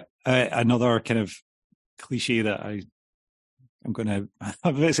another kind of cliche that I'm going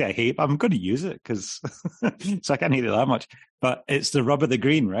to say I hate, but I'm going to use it because so I can't hate it that much. But it's the rub of the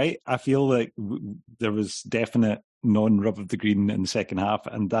green, right? I feel like there was definite non-rub of the green in the second half,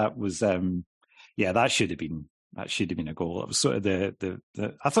 and that was that should have been a goal. It was sort of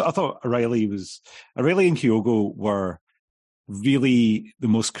I thought O'Reilly and Kyogo were really the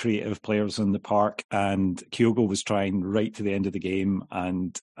most creative players in the park, and Kyogo was trying right to the end of the game,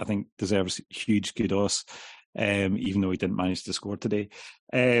 and I think deserves huge kudos. Even though he didn't manage to score today.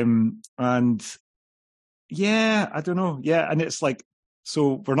 And yeah, I don't know. Yeah, and it's like,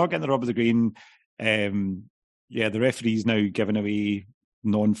 so we're not getting the rub of the green. The referee's now giving away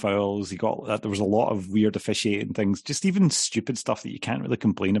non-fouls. There was a lot of weird officiating things, just even stupid stuff that you can't really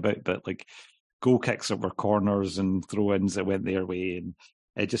complain about, but like goal kicks that were corners and throw-ins that went their way, and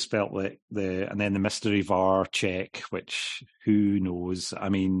it just felt like and then the mystery VAR check, which who knows? I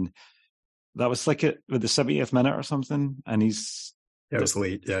mean, that was like with the 70th minute or something, and it was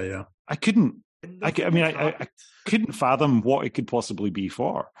late. Yeah. I couldn't fathom what it could possibly be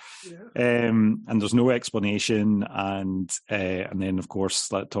for. Yeah. And there's no explanation, and then of course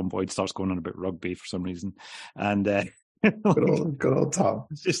that Tom Boyd starts going on about rugby for some reason, and good old Tom.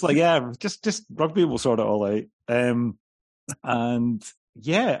 It's just like, just rugby will sort it all out. And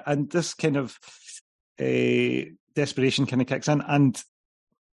this kind of desperation kind of kicks in, and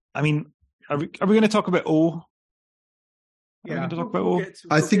I mean, are we going to talk about O? Yeah,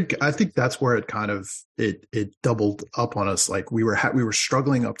 I think that's where it kind of it doubled up on us. Like we were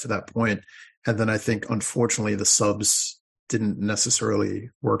struggling up to that point, and then I think unfortunately the subs didn't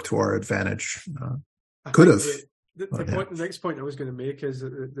necessarily work to our advantage. Could have. The next point I was going to make is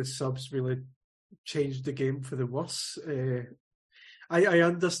that the subs really changed the game for the worse. I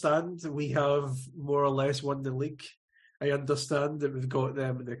understand we have more or less won the league. I understand that we've got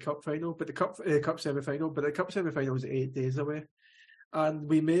them in the cup final, but the cup semi-final. But the cup semi-final is 8 days away, and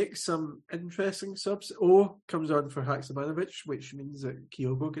we make some interesting subs. O comes on for Haksabanovic, which means that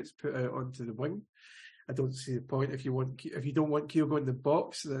Kyogo gets put out onto the wing. I don't see the point. If you don't want Kyogo in the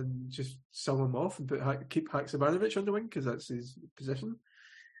box, then just sell him off and keep Haksabanovic on the wing because that's his position.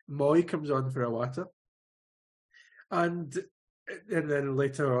 Moy comes on for Iwata, and then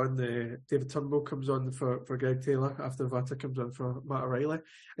later on, David Turnbull comes on for Greg Taylor after Vata comes on for Matt O'Reilly.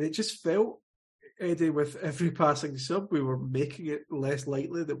 And it just felt, Eddie, with every passing sub, we were making it less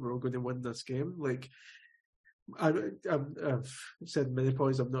likely that we were going to win this game. Like, I've said many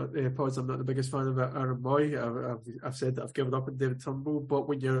points, I'm not the biggest fan of Aaron Moy. I've said that I've given up on David Turnbull. But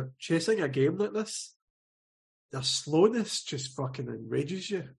when you're chasing a game like this, the slowness just fucking enrages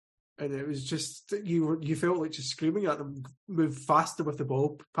you. And it was just, you felt like just screaming at them, move faster with the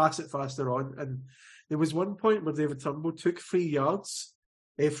ball, pass it faster on. And there was one point where David Turnbull took 3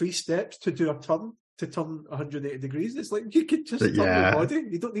 steps to do a turn, to turn 180 degrees. It's like, you could just turn your body.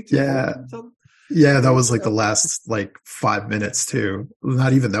 You don't need to turn. Yeah, that was like the last 5 minutes too.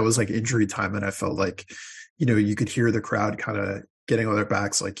 Not even, that was like injury time. And I felt like, you could hear the crowd kind of getting on their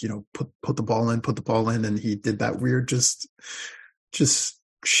backs, like, put the ball in. And he did that weird, just just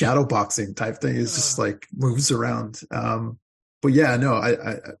shadow boxing type thing. It's just like moves around. But yeah, no,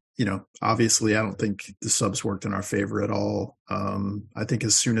 I obviously I don't think the subs worked in our favor at all. I think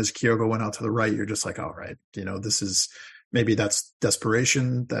as soon as Kyogo went out to the right, you're just like, all right, this is, maybe that's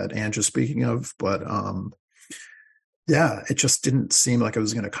desperation that Andrew's speaking of, but yeah, it just didn't seem like it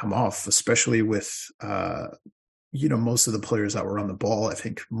was going to come off, especially with most of the players that were on the ball. I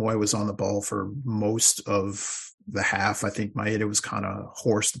think Moy was on the ball for most of the half. I think Maeda was kind of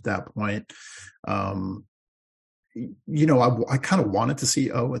hoarse at that point. I kind of wanted to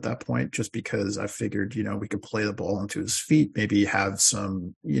see O at that point, just because I figured, we could play the ball into his feet, maybe have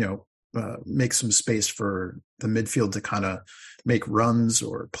some, make some space for the midfield to kind of make runs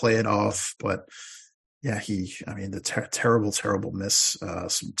or play it off. But yeah, the terrible miss,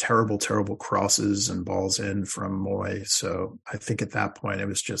 some terrible crosses and balls in from Moy. So I think at that point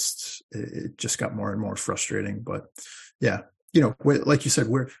it just got more and more frustrating. But yeah, like you said,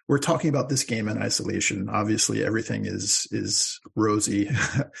 we're talking about this game in isolation. Obviously, everything is rosy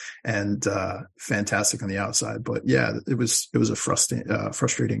and fantastic on the outside. But yeah, it was a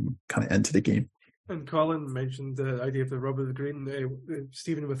frustrating kind of end to the game. And Colin mentioned the idea of the rub of the green.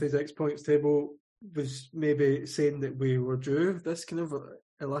 Stephen, with his X-points table, was maybe saying that we were due this kind of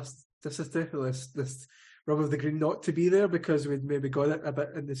elasticity, this rub of the green not to be there because we'd maybe got it a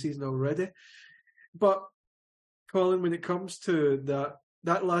bit in the season already. But Colin, when it comes to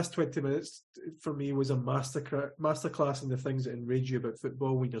that last 20 minutes, for me, was a masterclass in the things that enrage you about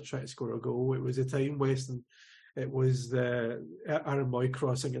football when you're trying to score a goal. It was a time wasting. It was the Aaron Moy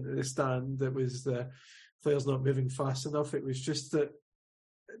crossing into the stand. It was the players not moving fast enough. It was just that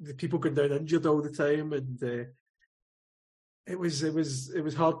the people going down injured all the time, and it was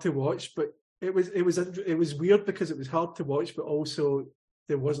hard to watch. But it was weird because it was hard to watch, but also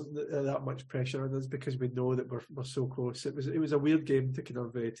there wasn't that much pressure on us because we know that we're so close. It was a weird game to kind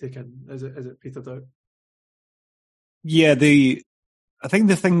of take in as it petered out. Yeah, I think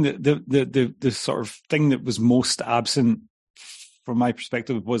the thing that the sort of thing that was most absent from my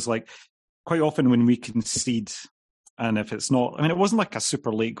perspective was, like, quite often when we concede, and if it's not, it wasn't like a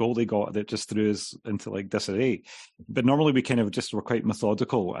super late goal they got that just threw us into like disarray, but normally we kind of just were quite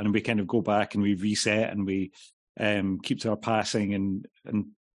methodical, and we kind of go back and we reset and we keep to our passing and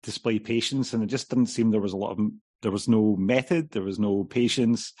display patience. And it just didn't seem there was no method, there was no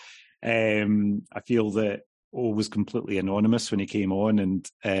patience. I feel that O was completely anonymous when he came on, and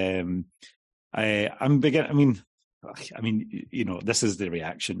this is the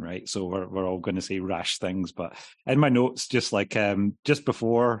reaction, right? So we're all going to say rash things, but in my notes, just like just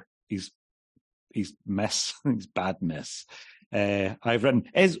before he's bad miss, I've written,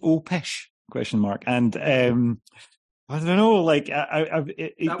 is O pish ? And I don't know, like that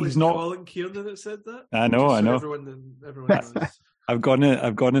was he's not. Colin Kiernan that said that. I know. Everyone knows. I've gone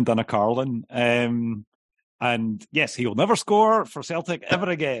and done a Carlin. And yes, he will never score for Celtic ever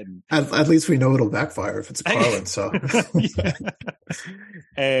again. At least we know it'll backfire if it's Carlin. So,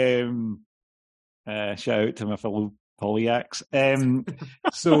 shout out to my fellow Polyacs.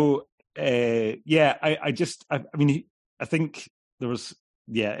 I think there was.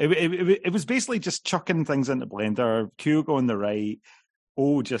 Yeah, it was basically just chucking things into blender. Kyogo on the right.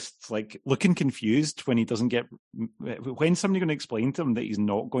 Just like looking confused when he doesn't get. When's somebody going to explain to him that he's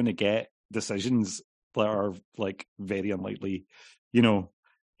not going to get decisions that are like very unlikely? He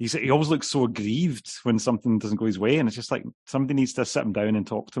always looks so aggrieved when something doesn't go his way, and it's just like somebody needs to sit him down and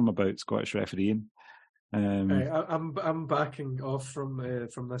talk to him about Scottish refereeing. I'm backing off from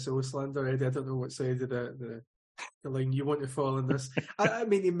this O slander, Eddie. I don't know what side of the line you want to fall in this.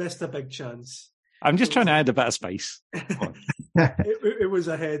 He missed a big chance. I'm just trying to add a bit of spice. It was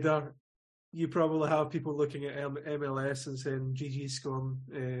a header. You probably have people looking at MLS and saying GG's scoring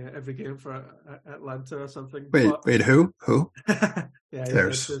every game for Atlanta or something. Wait, who? Yeah,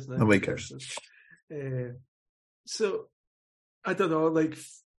 cares? Nobody cares. So I don't know. Like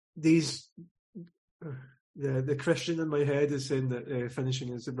these, the Christian in my head is saying that finishing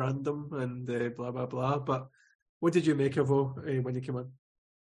is random and blah blah blah. But what did you make of O when he came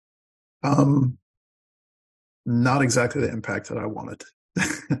on? Not exactly the impact that I wanted.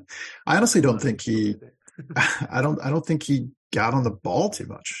 I honestly don't think I don't think he got on the ball too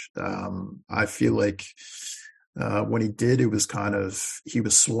much. I feel like when he did, it was kind of, he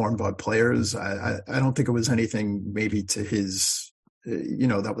was swarmed by players. I don't think it was anything maybe to his,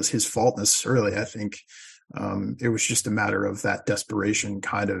 that was his fault necessarily. I think it was just a matter of that desperation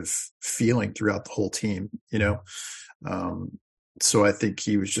kind of feeling throughout the whole team, so I think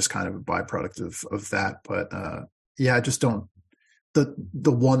he was just kind of a byproduct of that. But I just don't.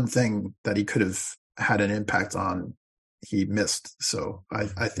 The one thing that he could have had an impact on he missed. So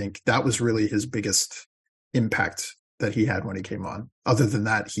I think that was really his biggest impact that he had when he came on. Other than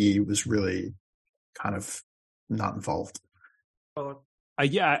that, he was really kind of not involved.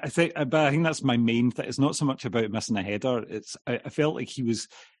 Yeah, I think that's my main thing. It's not so much about missing a header. I felt like he was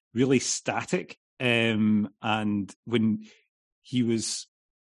really static, and when he was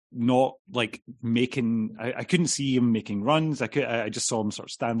not like making, I couldn't see him making runs. I just saw him sort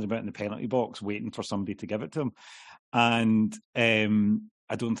of standing about in the penalty box waiting for somebody to give it to him, and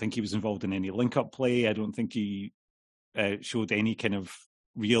I don't think he was involved in any link-up play. I don't think he showed any kind of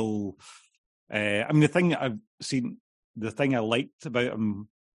real. The thing I've seen. The thing I liked about him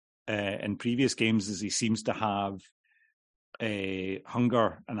in previous games is he seems to have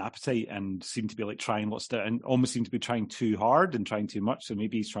hunger and appetite and seem to be like trying lots of, and almost seem to be trying too hard and trying too much. So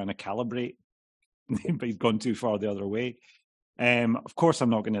maybe he's trying to calibrate, but he's gone too far the other way. Of course, I'm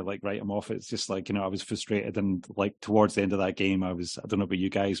not going to like write him off. It's just like, I was frustrated, and like towards the end of that game, I don't know about you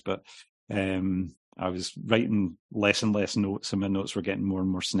guys, but I was writing less and less notes, and my notes were getting more and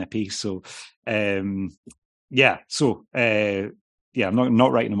more snippy. So, I'm not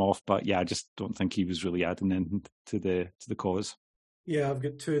writing him off, but I just don't think he was really adding in to the cause. Yeah, I've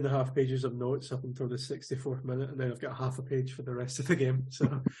got 2.5 pages of notes up until the 64th minute, and then I've got half a page for the rest of the game.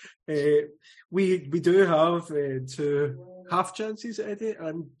 So we do have 2 half chances, Eddie,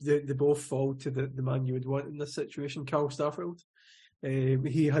 and they both fall to the man you would want in this situation, Carl Starfelt.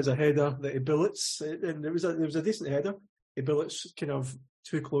 He has a header that he billets, and there was a decent header. He billets kind of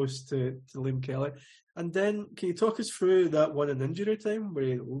too close to Liam Kelly. And then, can you talk us through that one in injury time where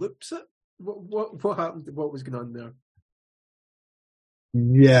he loops it? What happened? What was going on there?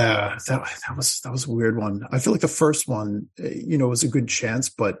 Yeah, that was a weird one. I feel like the first one, was a good chance,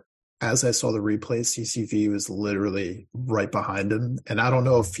 but as I saw the replay, CCV was literally right behind him, and I don't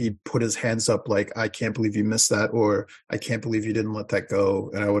know if he put his hands up like, "I can't believe you missed that," or "I can't believe you didn't let that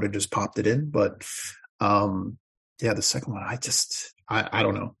go," and I would have just popped it in. But the second one, I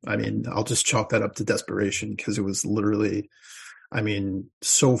don't know. I mean, I'll just chalk that up to desperation because it was literally,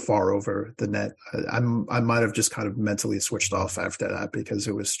 so far over the net. I might have just kind of mentally switched off after that because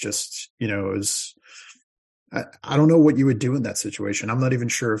it was just, I don't know what you would do in that situation. I'm not even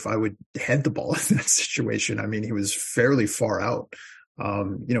sure if I would head the ball in that situation. I mean, he was fairly far out,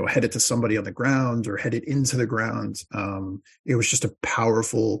 headed to somebody on the ground or headed into the ground. It was just a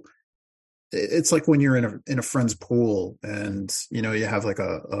powerful. It's like when you're in a friend's pool and, you have like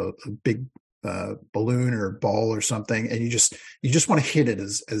a big balloon or ball or something, and you just want to hit it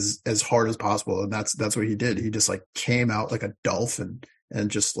as hard as possible. And that's what he did. He just like came out like a dolphin and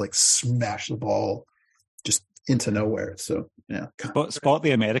just like smashed the ball just into nowhere. So yeah. Spot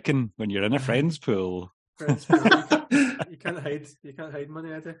the American when you're in a friend's pool. You can't hide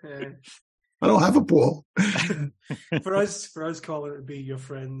money, Eddie. I don't have a pool. For us, Colin, it would be your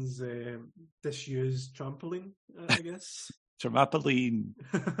friend's disused trampoline, I guess. Trampoline.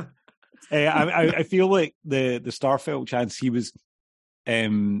 I feel like the Starfelt chance, he was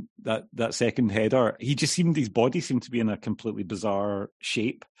that second header. He just his body seemed to be in a completely bizarre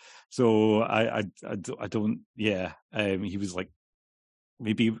shape. So I don't. Yeah, he was like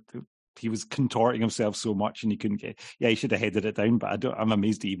maybe. He was contorting himself so much and he couldn't get. Yeah, he should have headed it down, but I'm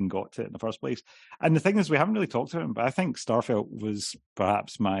amazed he even got to it in the first place. And the thing is, we haven't really talked about him, but I think Starfelt was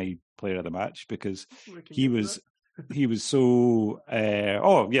perhaps my player of the match because he was so.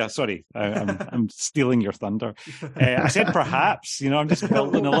 Sorry, I'm stealing your thunder. I said perhaps. I'm just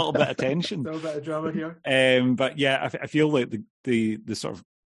building a little bit of tension, a little bit of drama here. But yeah, I feel like the sort of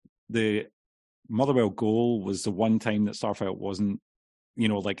the Motherwell goal was the one time that Starfelt wasn't.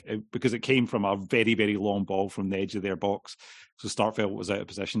 Because it came from a very, very long ball from the edge of their box. So Starfelt was out of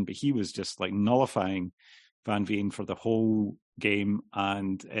position, but he was just like nullifying Van Veen for the whole game.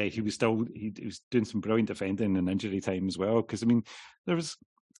 And he was doing some brilliant defending in injury time as well. Because, there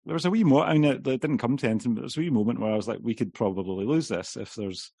was a wee moment, it didn't come to anything, but there was a wee moment where I was like, we could probably lose this if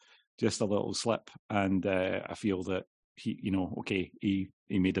there's just a little slip. And I feel that he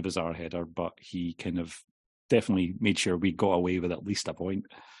made a bizarre header, but he kind of definitely made sure we got away with at least a point.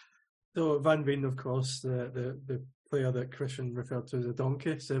 So Van Veen, of course, the player that Christian referred to as a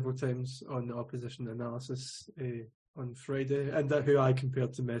donkey several times on the opposition analysis on Friday, and who I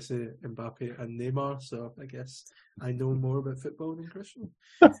compared to Messi, Mbappe and Neymar, so I guess I know more about football than Christian.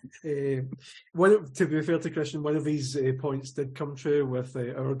 To be fair to Christian, one of these points did come true with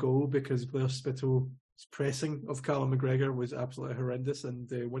our goal because Blair Spittle's pressing of Callum McGregor was absolutely horrendous, and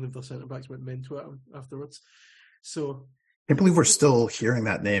one of the centre-backs went mental at him afterwards. So I can't believe we're still hearing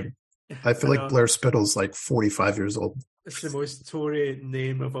that name. I feel like Blair Spittle's like 45 years old. It's the most Tory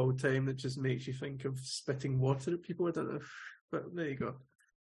name of all time that just makes you think of spitting water at people. I don't know, but there you go.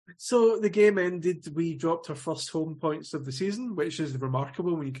 So the game ended. We dropped our first home points of the season, which is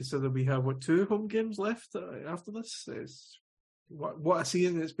remarkable when you consider we have 2 home games left after this. What a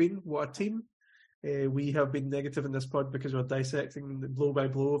season it's been! What a team! We have been negative in this pod because we're dissecting the blow by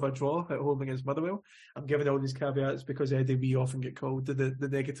blow of a draw at home against Motherwell. I'm giving all these caveats because Eddie, we often get called the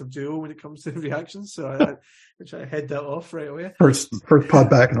negative duo when it comes to reactions, so I try to head that off right away. First pod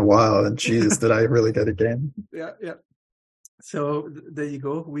back in a while, and geez, did I really get a game? Yeah. So there you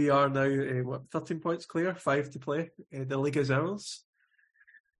go. We are now 13 points clear, 5 to play. The league is ours.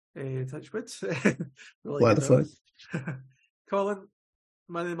 Touch wood. Fly the flag. Colin,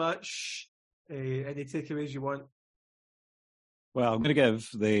 man of the match. Any takeaways you want? Well, I'm going to give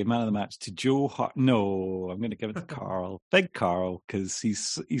the man of the match to Joe Hart. No, I'm going to give it to Carl, Big Carl, because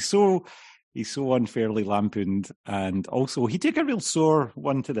he's so unfairly lampooned, and also he took a real sore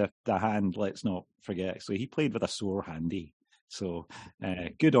one to the hand. Let's not forget. So he played with a sore handy. So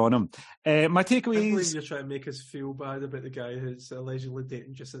good on him. My takeaways. I believe you're trying to make us feel bad about the guy who's allegedly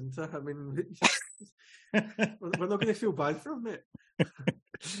dating Jacinta. I mean, we're not going to feel bad for him, mate.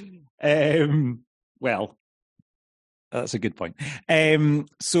 Well, that's a good point.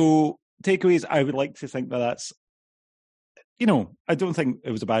 So takeaways, I would like to think that's, I don't think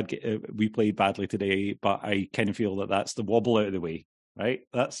it was a bad game. We played badly today, but I kind of feel that that's the wobble out of the way, right?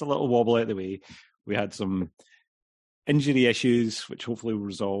 That's the little wobble out of the way. We had some injury issues, which hopefully will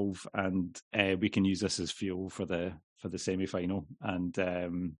resolve, and we can use this as fuel for the semi-final.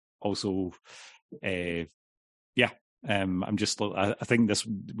 And also, I think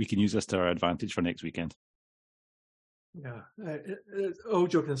we can use this to our advantage for next weekend. Yeah, all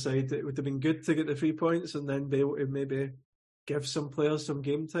joking aside, it would have been good to get the 3 points and then be able to maybe give some players some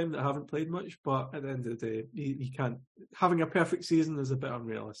game time that haven't played much. But at the end of the day, you can't. Having a perfect season is a bit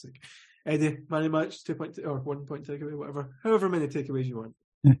unrealistic. Eddie, man of the match, 2 point or 1 point takeaway, however many takeaways you want.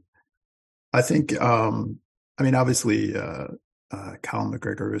 I think, obviously, Callum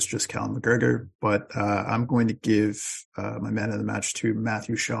McGregor is just Callum McGregor, but I'm going to give my man of the match to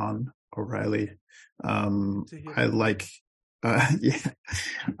Matthew Sean O'Reilly. I like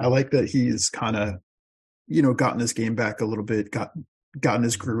that he's kind of, gotten his game back a little bit, gotten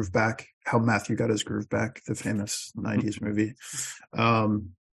his groove back, how Matthew got his groove back, the famous 90s movie.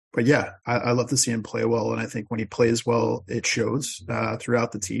 But yeah, I love to see him play well. And I think when he plays well, it shows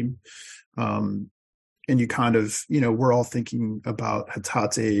throughout the team. And you kind of, we're all thinking about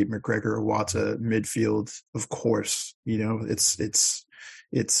Hatate, McGregor, Iwata, midfield. Of course, it's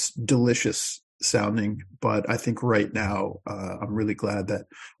delicious sounding, but I think right now I'm really glad that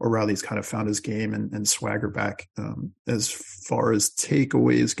O'Reilly's kind of found his game and swagger back. As far as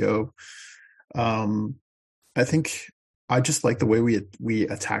takeaways go, I think I just like the way we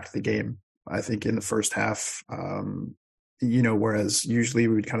attacked the game. I think in the first half, whereas usually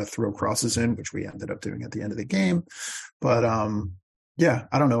we would kind of throw crosses in, which we ended up doing at the end of the game. But I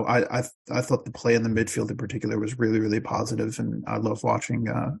don't know. I thought the play in the midfield in particular was really, really positive, and I love watching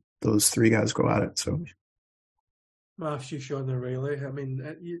those 3 guys go at it. So Matthew Sean O'Reilly. I mean,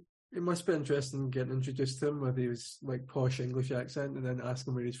 it must be interesting getting introduced to him with his like posh English accent, and then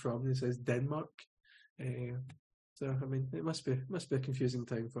asking where he's from, and he says Denmark. So I mean, it must be a confusing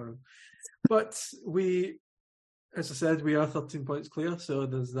time for him. But as I said, we are 13 points clear, so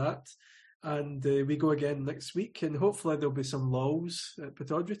there's that. And we go again next week, and hopefully there'll be some lulls at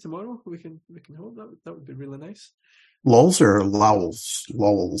Pittodrie tomorrow. We can hope that would be really nice. Lulls or lowls?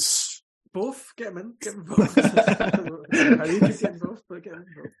 Lulls. Both. Get them both. How you keep getting both, but get them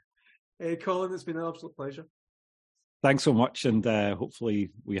both. Colin, it's been an absolute pleasure. Thanks so much, and hopefully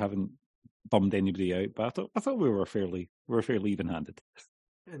we haven't bummed anybody out. But I thought we were fairly even-handed.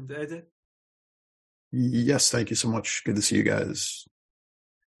 And Eddie. Yes, thank you so much. Good to see you guys.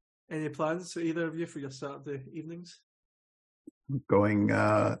 Any plans, either of you, for your Saturday evenings? I'm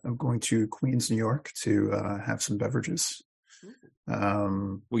going to Queens, New York to have some beverages.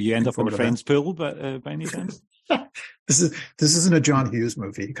 Will you end up in a friend's pool by any chance? This isn't a John Hughes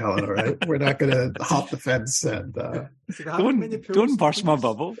movie, Colin, all right? We're not going to hop the fence and... Don't burst my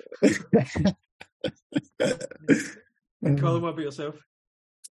bubble. And Colin, what about yourself?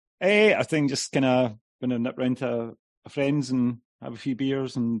 I think just kind of going to nip round to a friend's and have a few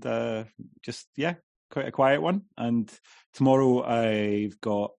beers and quite a quiet one. And tomorrow I've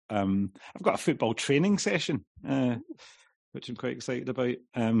got a football training session, which I'm quite excited about.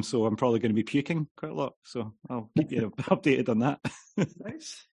 So I'm probably going to be puking quite a lot. So I'll keep you updated on that.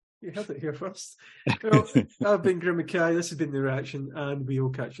 Nice. You heard it here first. Well, I've been Grim Mackay. This has been The Reaction, and we will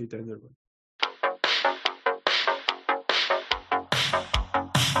catch you down the road.